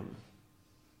by him.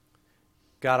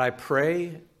 God, I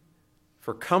pray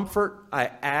for comfort.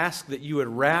 I ask that you would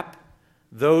wrap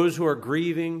those who are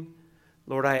grieving.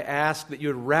 Lord, I ask that you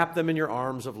would wrap them in your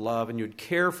arms of love and you would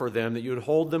care for them, that you would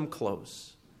hold them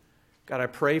close. God, I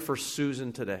pray for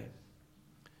Susan today.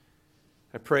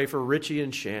 I pray for Richie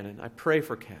and Shannon. I pray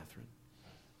for Catherine.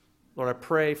 Lord, I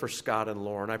pray for Scott and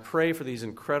Lauren. I pray for these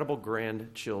incredible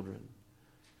grandchildren,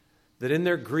 that in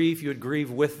their grief you would grieve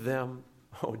with them.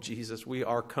 Oh, Jesus, we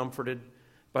are comforted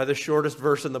by the shortest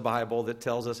verse in the Bible that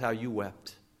tells us how you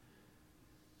wept.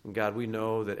 And God, we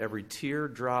know that every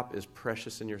teardrop is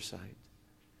precious in your sight.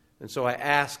 And so I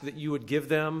ask that you would give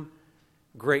them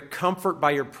great comfort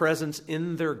by your presence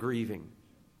in their grieving.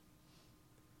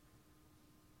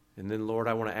 And then, Lord,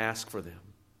 I want to ask for them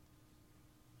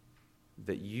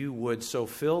that you would so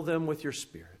fill them with your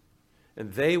Spirit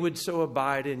and they would so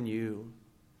abide in you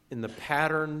in the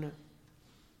pattern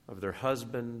of their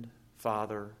husband,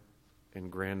 father, and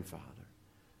grandfather,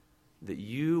 that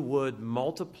you would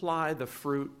multiply the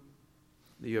fruit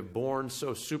that you have borne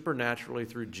so supernaturally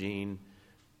through Gene,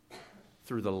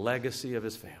 through the legacy of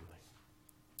his family.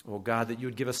 Oh God, that you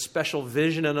would give a special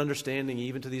vision and understanding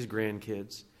even to these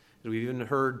grandkids, as we've even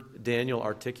heard Daniel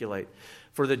articulate,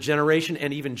 for the generation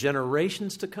and even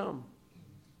generations to come.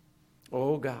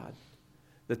 Oh God,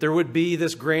 that there would be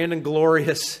this grand and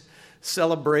glorious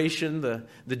celebration,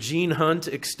 the Gene Hunt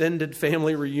extended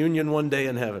family reunion one day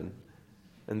in heaven,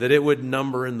 and that it would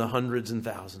number in the hundreds and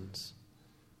thousands.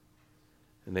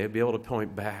 And they would be able to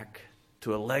point back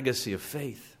to a legacy of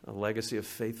faith, a legacy of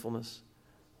faithfulness,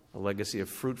 a legacy of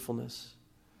fruitfulness.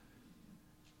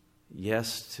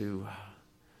 Yes, to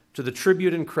the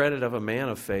tribute and credit of a man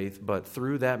of faith, but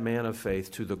through that man of faith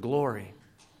to the glory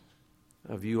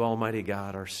of you, Almighty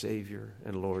God, our Savior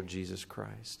and Lord Jesus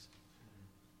Christ,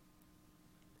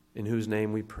 in whose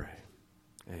name we pray.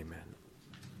 Amen.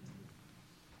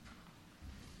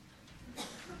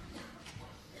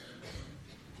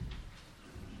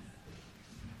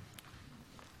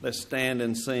 Let's stand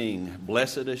and sing,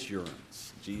 Blessed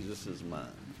Assurance, Jesus is mine.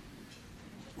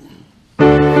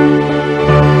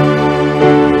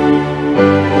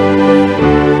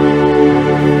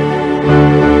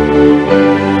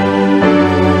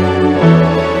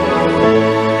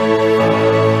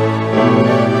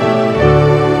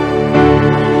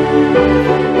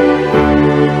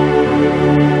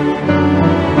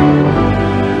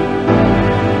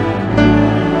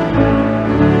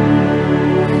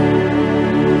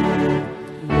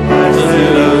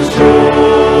 Blessed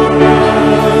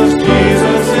assurance.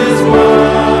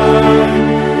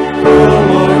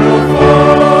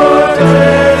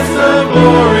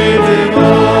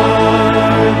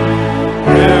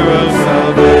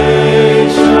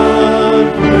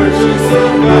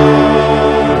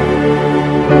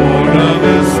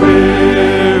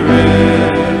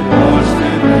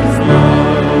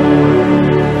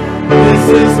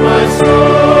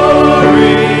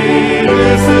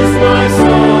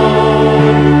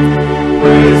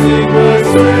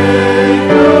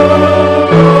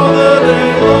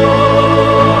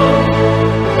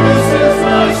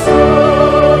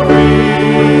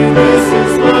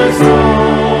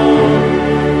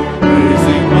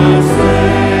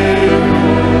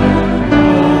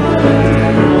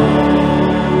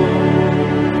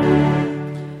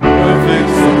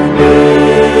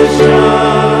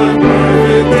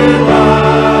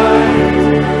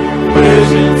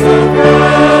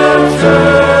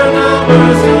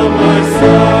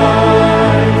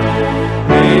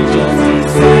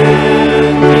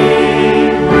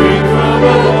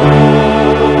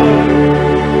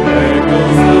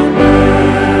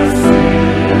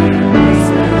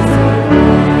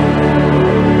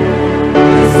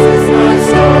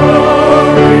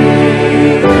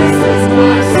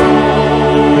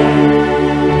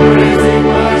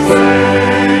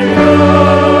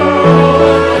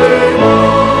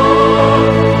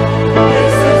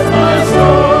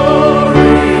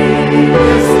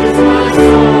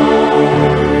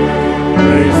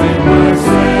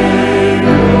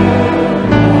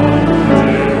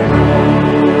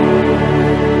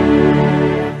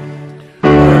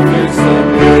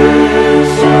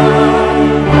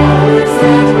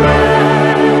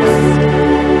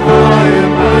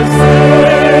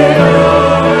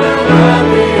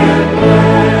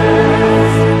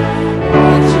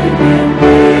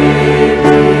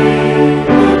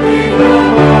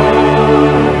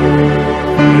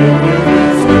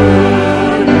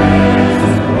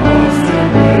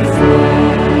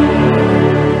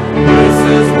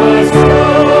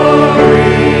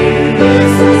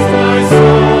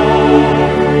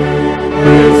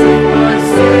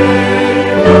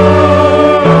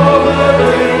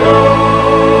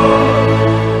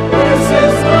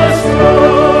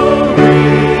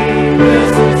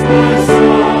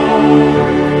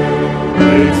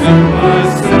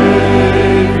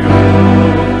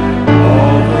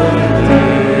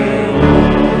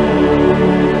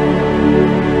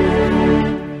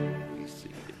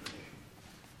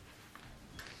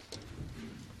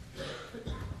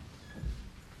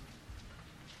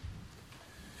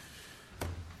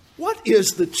 what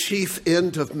is the chief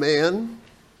end of man?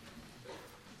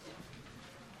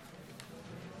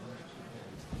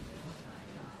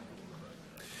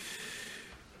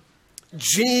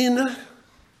 Eugene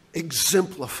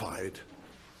exemplified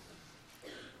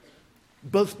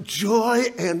both joy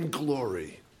and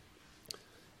glory.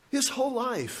 His whole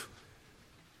life.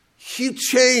 He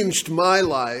changed my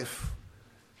life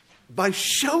by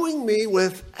showing me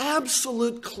with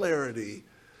absolute clarity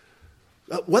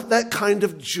what that kind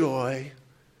of joy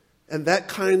and that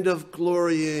kind of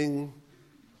glorying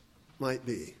might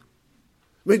be.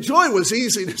 I mean, joy was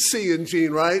easy to see in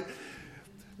Gene, right?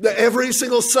 Every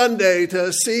single Sunday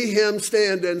to see him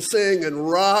stand and sing and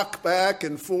rock back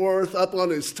and forth up on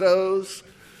his toes,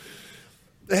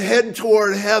 head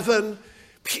toward heaven.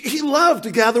 He loved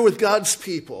to gather with God's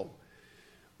people,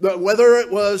 whether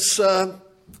it was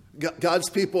God's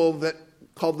people that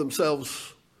called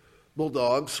themselves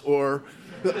bulldogs or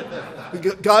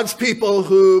God's people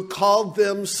who called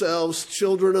themselves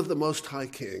children of the Most High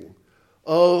King.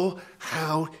 Oh,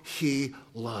 how he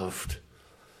loved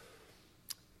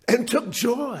and took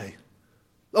joy.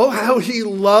 Oh, how he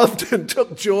loved and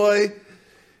took joy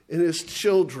in his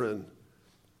children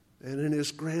and in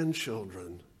his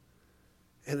grandchildren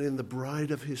and in the bride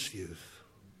of his youth.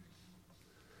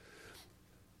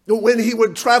 When he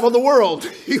would travel the world,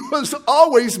 he was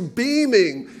always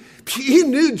beaming. He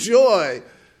knew joy.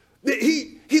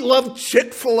 He loved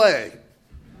Chick-fil-A.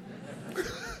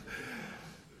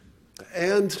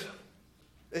 And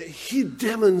he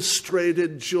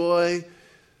demonstrated joy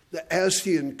as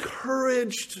he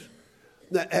encouraged,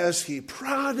 as he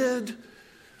prodded,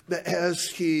 as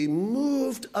he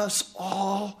moved us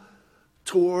all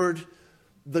toward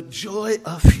the joy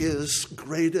of his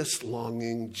greatest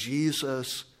longing,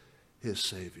 Jesus, his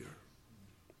Savior.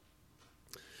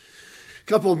 A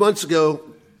couple of months ago,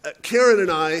 Karen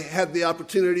and I had the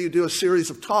opportunity to do a series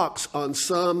of talks on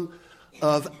some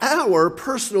of our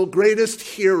personal greatest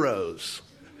heroes.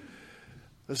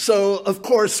 So, of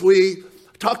course, we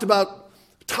talked about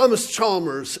Thomas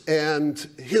Chalmers and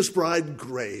his bride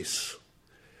Grace.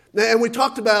 And we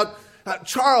talked about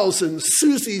Charles and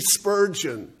Susie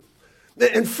Spurgeon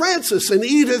and Francis and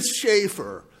Edith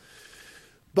Schaeffer.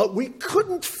 But we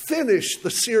couldn't finish the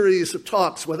series of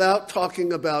talks without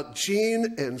talking about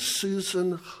Gene and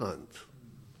Susan Hunt.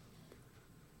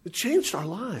 It changed our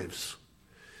lives.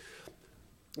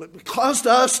 It caused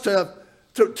us to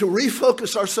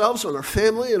refocus ourselves on our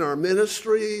family and our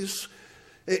ministries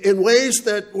in ways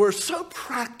that were so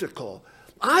practical.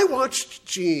 I watched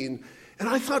Gene and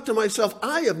I thought to myself,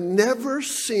 I have never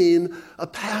seen a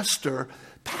pastor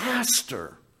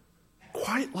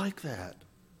quite like that.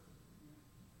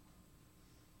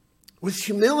 With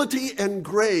humility and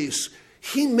grace,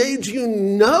 he made you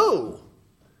know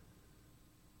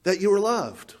that you were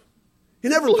loved. He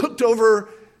never looked over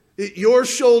your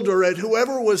shoulder at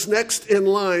whoever was next in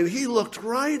line. He looked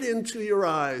right into your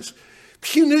eyes.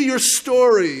 He knew your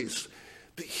stories.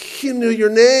 He knew your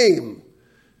name.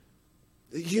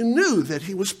 You knew that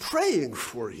he was praying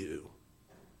for you.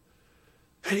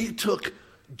 And he took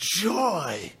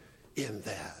joy in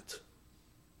that.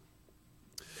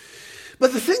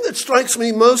 But the thing that strikes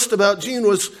me most about Gene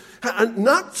was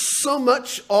not so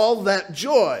much all that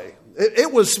joy.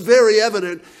 It was very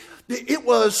evident. It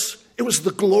was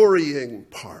the glorying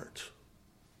part.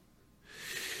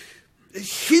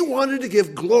 He wanted to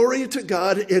give glory to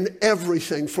God in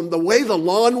everything, from the way the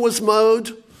lawn was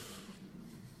mowed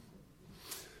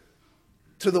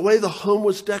to the way the home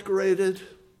was decorated,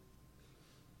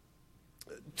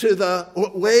 to the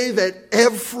way that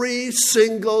every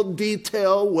single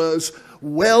detail was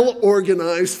well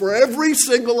organized for every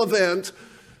single event.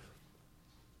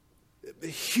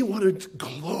 He wanted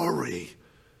glory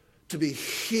to be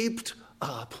heaped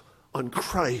up on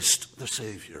Christ the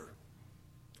Savior.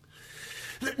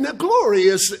 Now, glory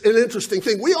is an interesting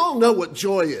thing. We all know what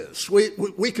joy is.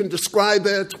 We can describe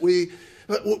it. We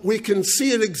can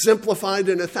see it exemplified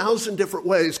in 1,000 different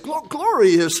ways.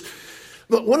 Glory is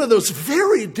one of those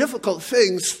very difficult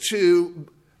things to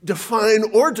define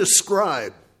or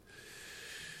describe.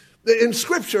 In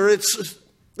Scripture,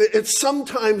 it's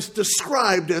sometimes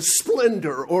described as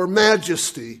splendor or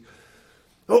majesty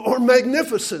or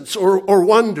magnificence or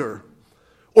wonder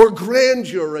or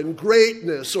grandeur and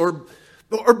greatness or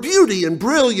beauty and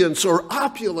brilliance or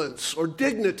opulence or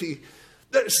dignity.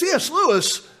 C.S.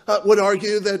 Lewis would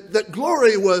argue that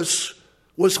glory was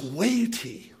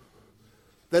weighty,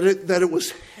 that it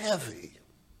was heavy.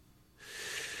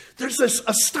 There's this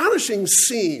astonishing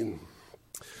scene.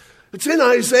 It's in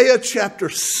Isaiah chapter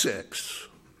 6.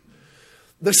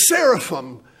 The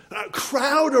seraphim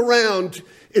crowd around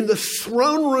in the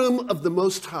throne room of the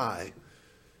Most High.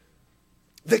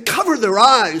 They cover their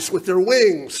eyes with their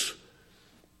wings,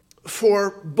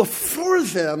 for before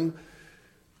them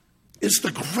is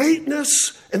the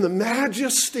greatness and the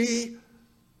majesty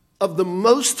of the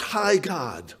Most High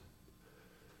God.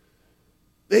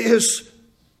 His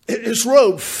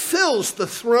robe fills the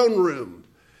throne room,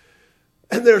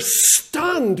 and they're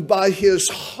stunned by his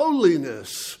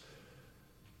holiness.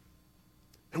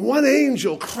 And one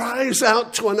angel cries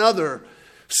out to another,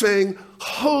 saying,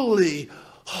 "Holy,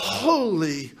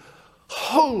 holy,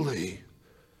 holy."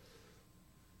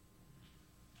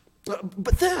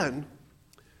 But then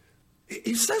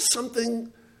he says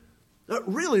something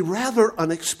really rather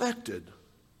unexpected.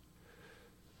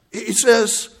 He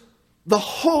says, "The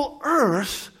whole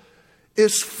earth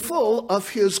is full of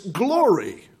his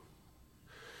glory."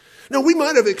 Now, we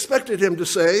might have expected him to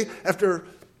say, after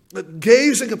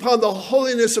gazing upon the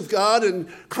holiness of God and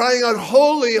crying out,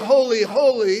 "Holy, holy,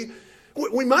 holy,"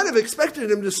 we might have expected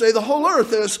him to say the whole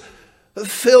earth is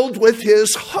filled with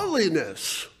his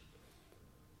holiness.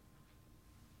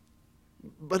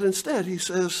 But instead, he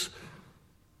says,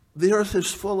 the earth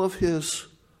is full of his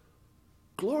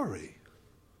glory.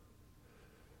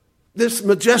 This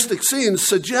majestic scene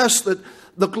suggests that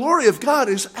the glory of God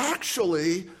is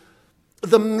actually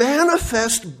the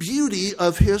manifest beauty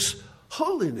of his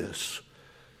holiness.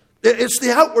 It's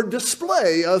the outward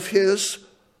display of his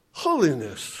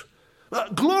holiness.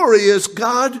 Glory is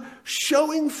God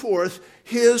showing forth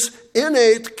his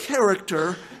innate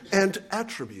character and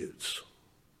attributes,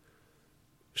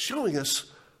 showing us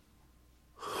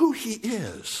who he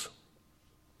is.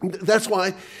 That's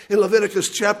why in Leviticus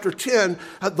chapter 10,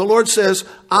 the Lord says,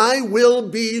 "I will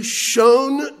be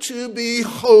shown to be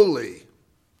holy.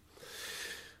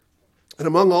 And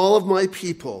among all of my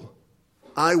people,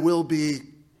 I will be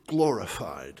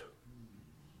glorified."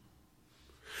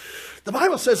 The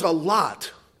Bible says a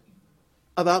lot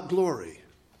about glory.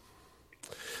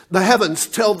 The heavens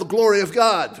tell the glory of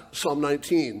God, Psalm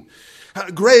 19.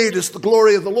 Great is the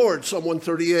glory of the Lord, Psalm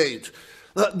 138.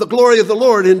 The glory of the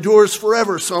Lord endures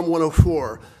forever, Psalm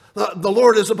 104. The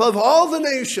Lord is above all the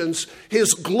nations.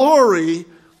 His glory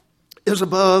is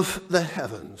above the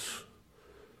heavens.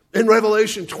 In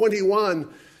Revelation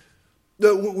 21,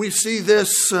 we see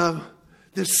this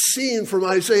scene from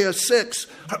Isaiah 6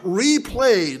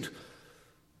 replayed.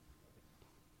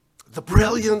 The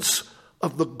brilliance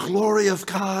of the glory of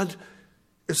God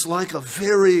is like a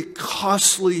very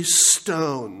costly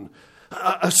stone,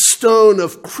 a stone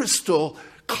of crystal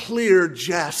clear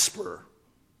jasper.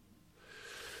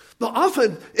 But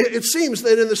often it seems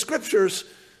that in the scriptures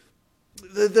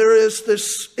there is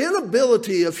this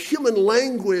inability of human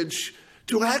language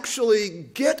to actually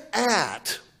get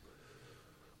at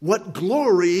what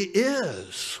glory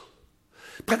is.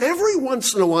 But every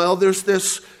once in a while there's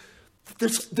this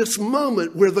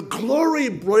moment where the glory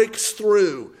breaks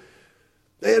through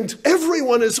and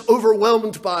everyone is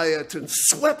overwhelmed by it and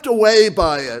swept away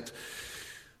by it.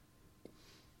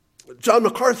 John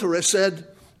MacArthur has said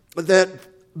that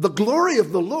the glory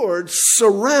of the Lord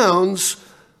surrounds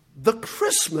the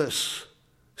Christmas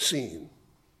scene.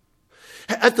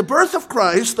 At the birth of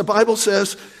Christ, the Bible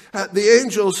says the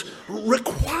angels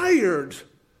required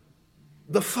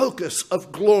the focus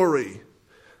of glory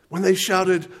when they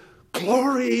shouted,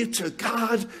 "Glory to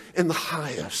God in the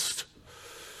highest."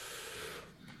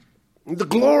 The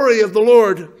glory of the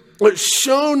Lord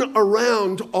shone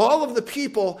around all of the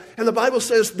people, and the Bible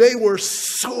says they were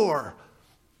sore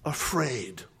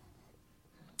afraid.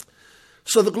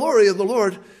 So the glory of the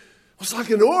Lord was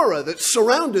like an aura that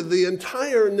surrounded the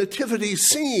entire nativity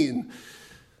scene.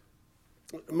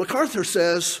 MacArthur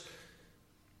says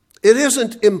it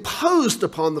isn't imposed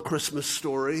upon the Christmas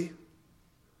story.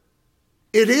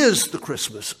 It is the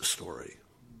Christmas story.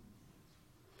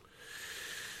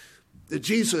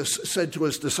 Jesus said to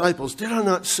his disciples, "Did I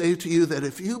not say to you that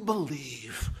if you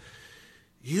believe,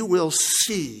 you will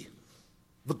see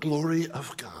the glory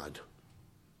of God?"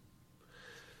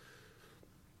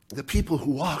 The people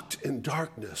who walked in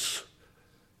darkness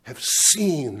have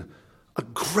seen a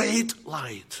great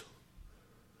light.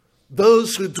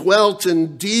 Those who dwelt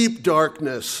in deep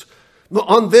darkness,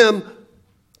 on them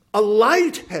a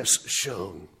light has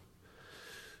shone.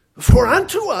 For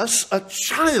unto us a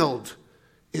child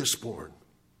is born.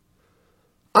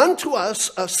 Unto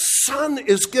us a son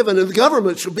is given, and the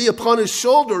government shall be upon his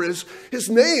shoulder. His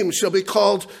name shall be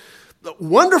called the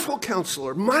Wonderful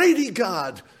Counselor, Mighty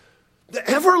God, the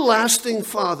Everlasting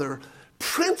Father,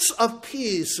 Prince of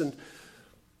Peace. And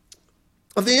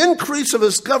of the increase of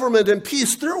his government and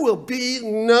peace, there will be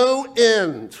no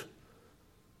end.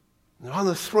 and on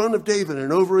the throne of David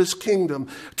and over his kingdom,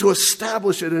 to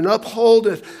establish it and uphold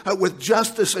it with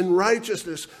justice and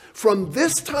righteousness from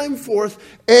this time forth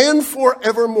and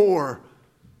forevermore.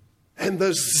 And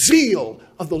the zeal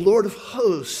of the Lord of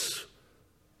hosts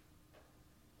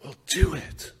will do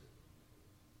it.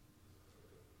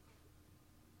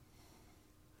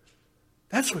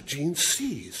 That's what Gene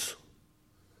sees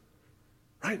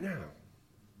right now.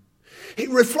 He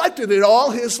reflected it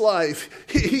all his life.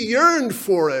 He yearned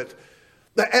for it.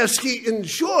 As he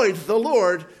enjoyed the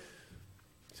Lord,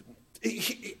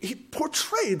 he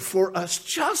portrayed for us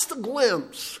just a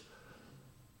glimpse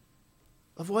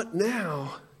of what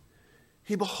now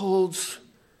he beholds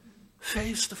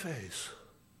face to face.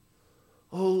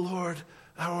 O Lord,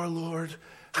 our Lord,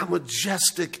 how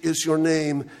majestic is your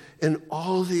name in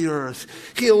all the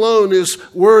earth. He alone is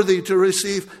worthy to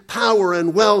receive power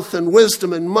and wealth and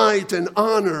wisdom and might and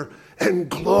honor and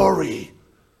glory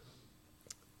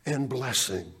and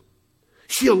blessing.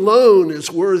 He alone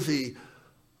is worthy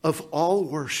of all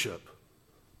worship.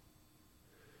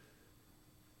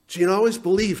 Gene always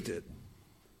believed it.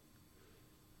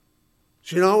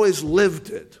 Gene always lived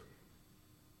it.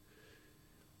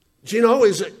 Gene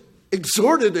always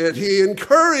exhorted it. He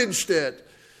encouraged it.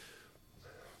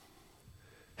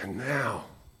 And now,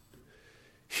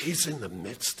 he's in the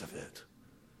midst of it.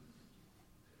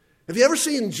 Have you ever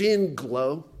seen Gene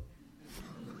glow?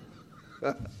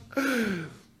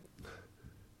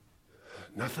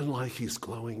 Nothing like he's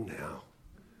glowing now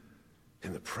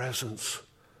in the presence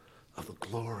of the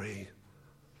glory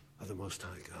of the Most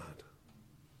High God.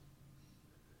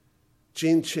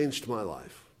 Gene changed my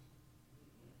life.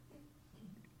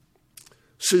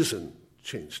 Susan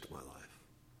changed my life.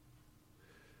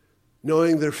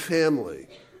 Knowing their family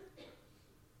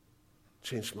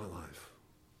changed my life.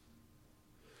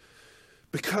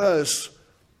 Because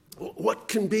what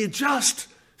can be just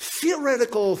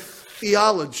theoretical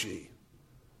theology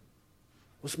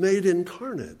was made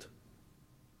incarnate.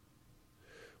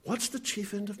 What's the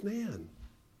chief end of man?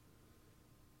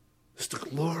 It's to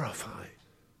glorify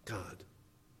God.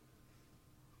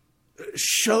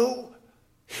 Show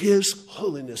his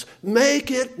holiness. Make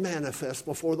it manifest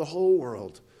before the whole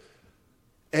world.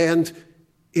 And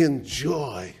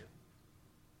enjoy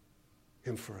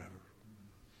him forever.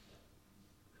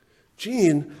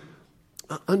 Gene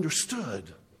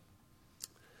understood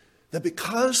that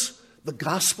because the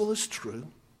gospel is true,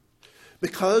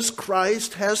 because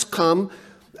Christ has come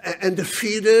and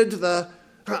defeated the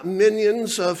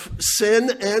minions of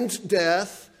sin and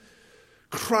death,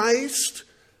 Christ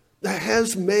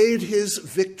has made his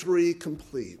victory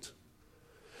complete.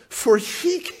 For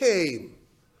he came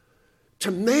to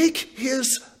make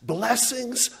his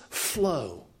blessings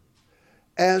flow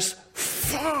as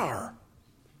far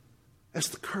as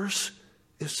the curse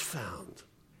is found.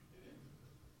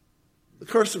 The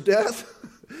curse of death,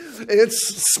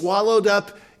 it's swallowed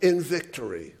up in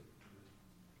victory.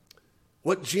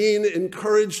 What Gene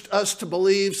encouraged us to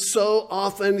believe so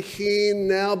often, he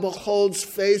now beholds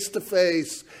face to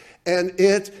face, and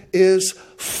it is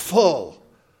full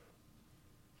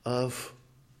of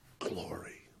glory.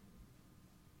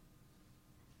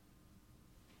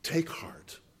 Take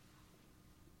heart.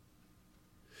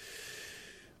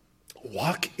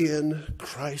 Walk in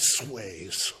Christ's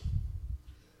ways,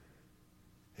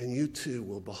 and you too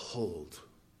will behold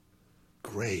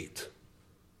great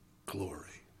glory.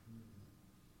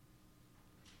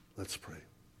 Let's pray.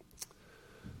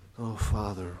 Oh,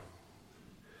 Father,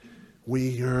 we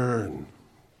yearn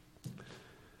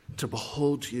to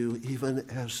behold you even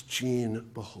as Gene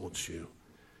beholds you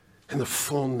in the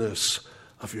fullness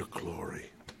of your glory.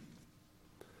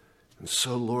 And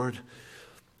so, Lord,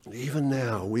 even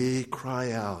now we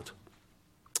cry out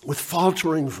with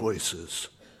faltering voices,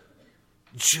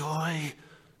 joy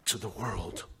to the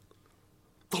world.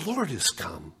 The Lord is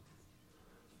come.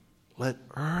 Let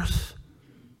earth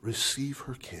receive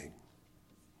her King.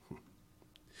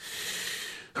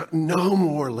 No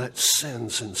more let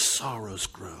sins and sorrows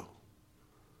grow,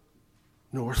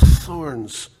 nor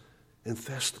thorns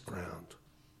infest the ground.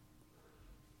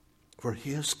 For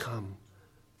he has come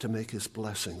to make his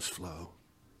blessings flow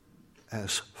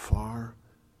as far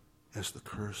as the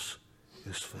curse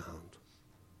is found.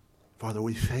 Father,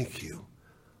 we thank you.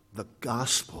 The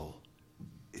gospel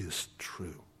is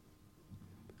true,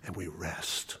 and we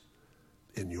rest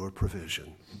in your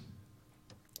provision.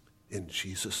 In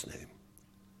Jesus' name,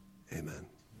 amen.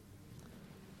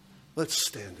 Let's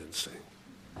stand and sing.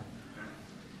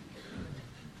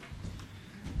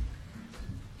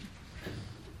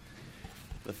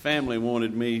 The family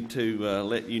wanted me to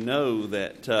let you know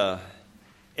that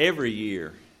every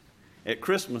year At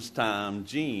Christmas time,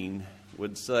 Gene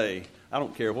would say, I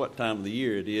don't care what time of the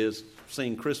year it is,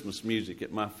 sing Christmas music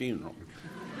at my funeral.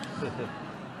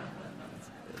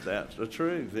 That's the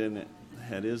truth, isn't it?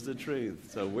 That is the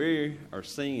truth. So we are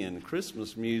singing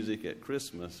Christmas music at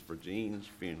Christmas for Gene's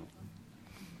funeral.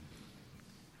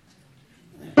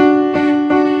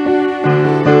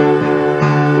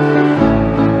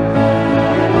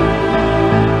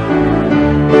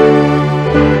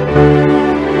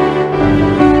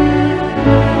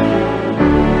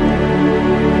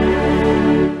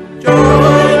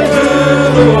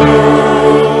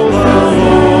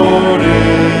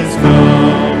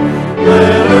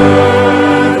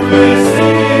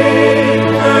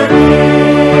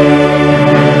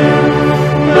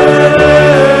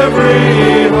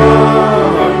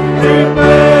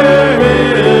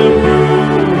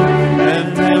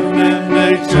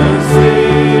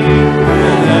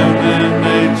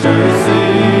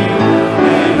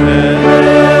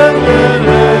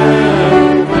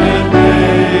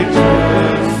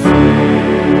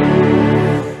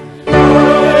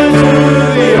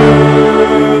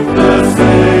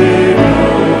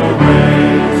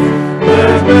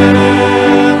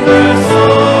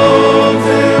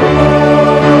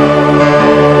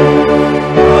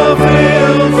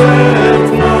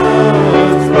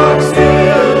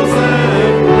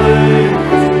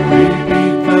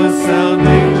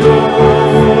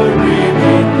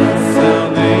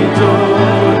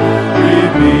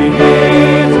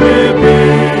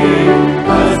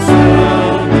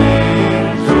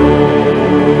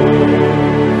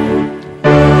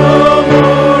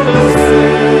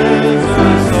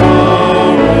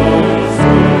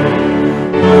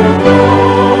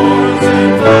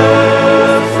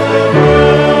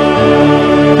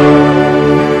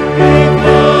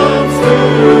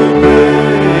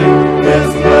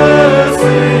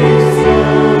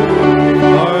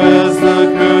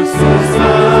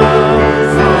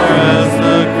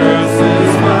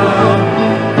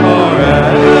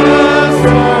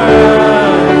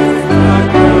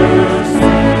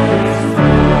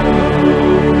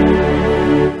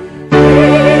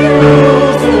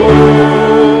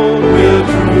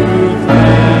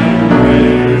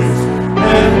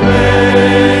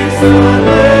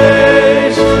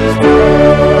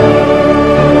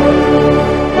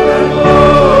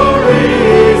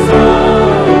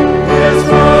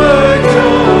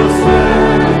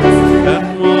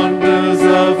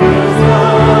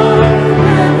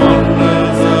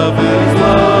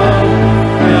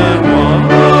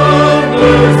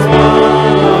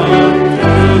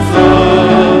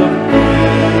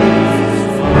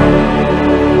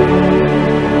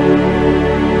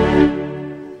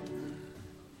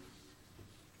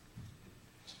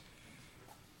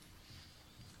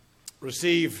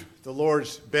 Receive the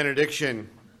Lord's benediction.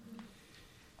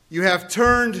 You have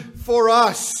turned for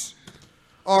us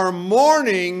our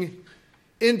mourning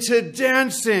into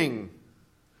dancing.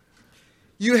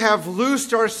 You have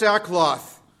loosed our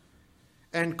sackcloth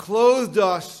and clothed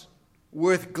us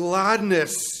with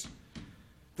gladness,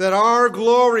 that our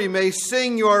glory may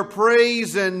sing your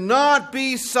praise and not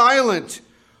be silent.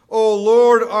 O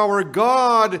Lord our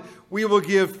God, we will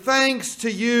give thanks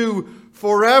to you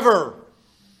forever.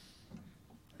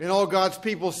 And all God's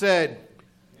people said,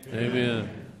 Amen.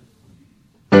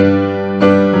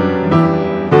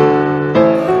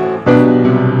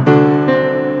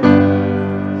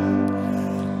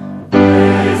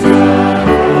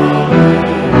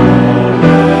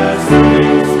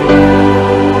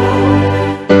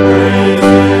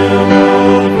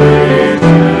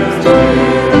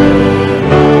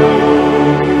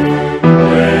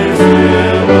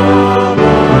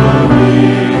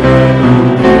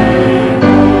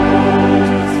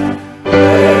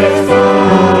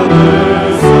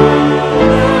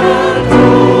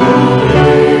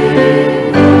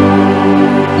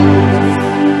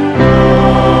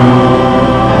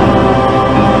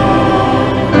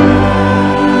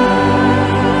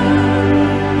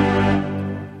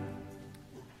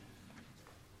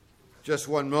 Just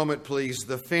one moment, please.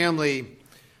 The family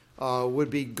would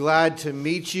be glad to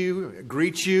meet you,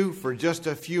 greet you for just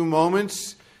a few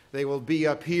moments. They will be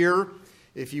up here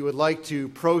if you would like to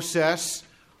process,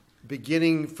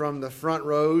 beginning from the front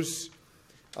rows,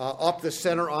 up the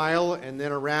center aisle, and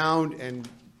then around and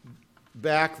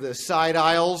back the side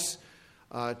aisles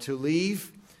to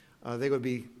leave. They would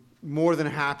be more than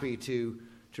happy to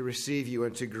receive you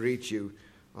and to greet you.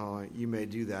 You may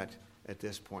do that at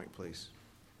this point, please.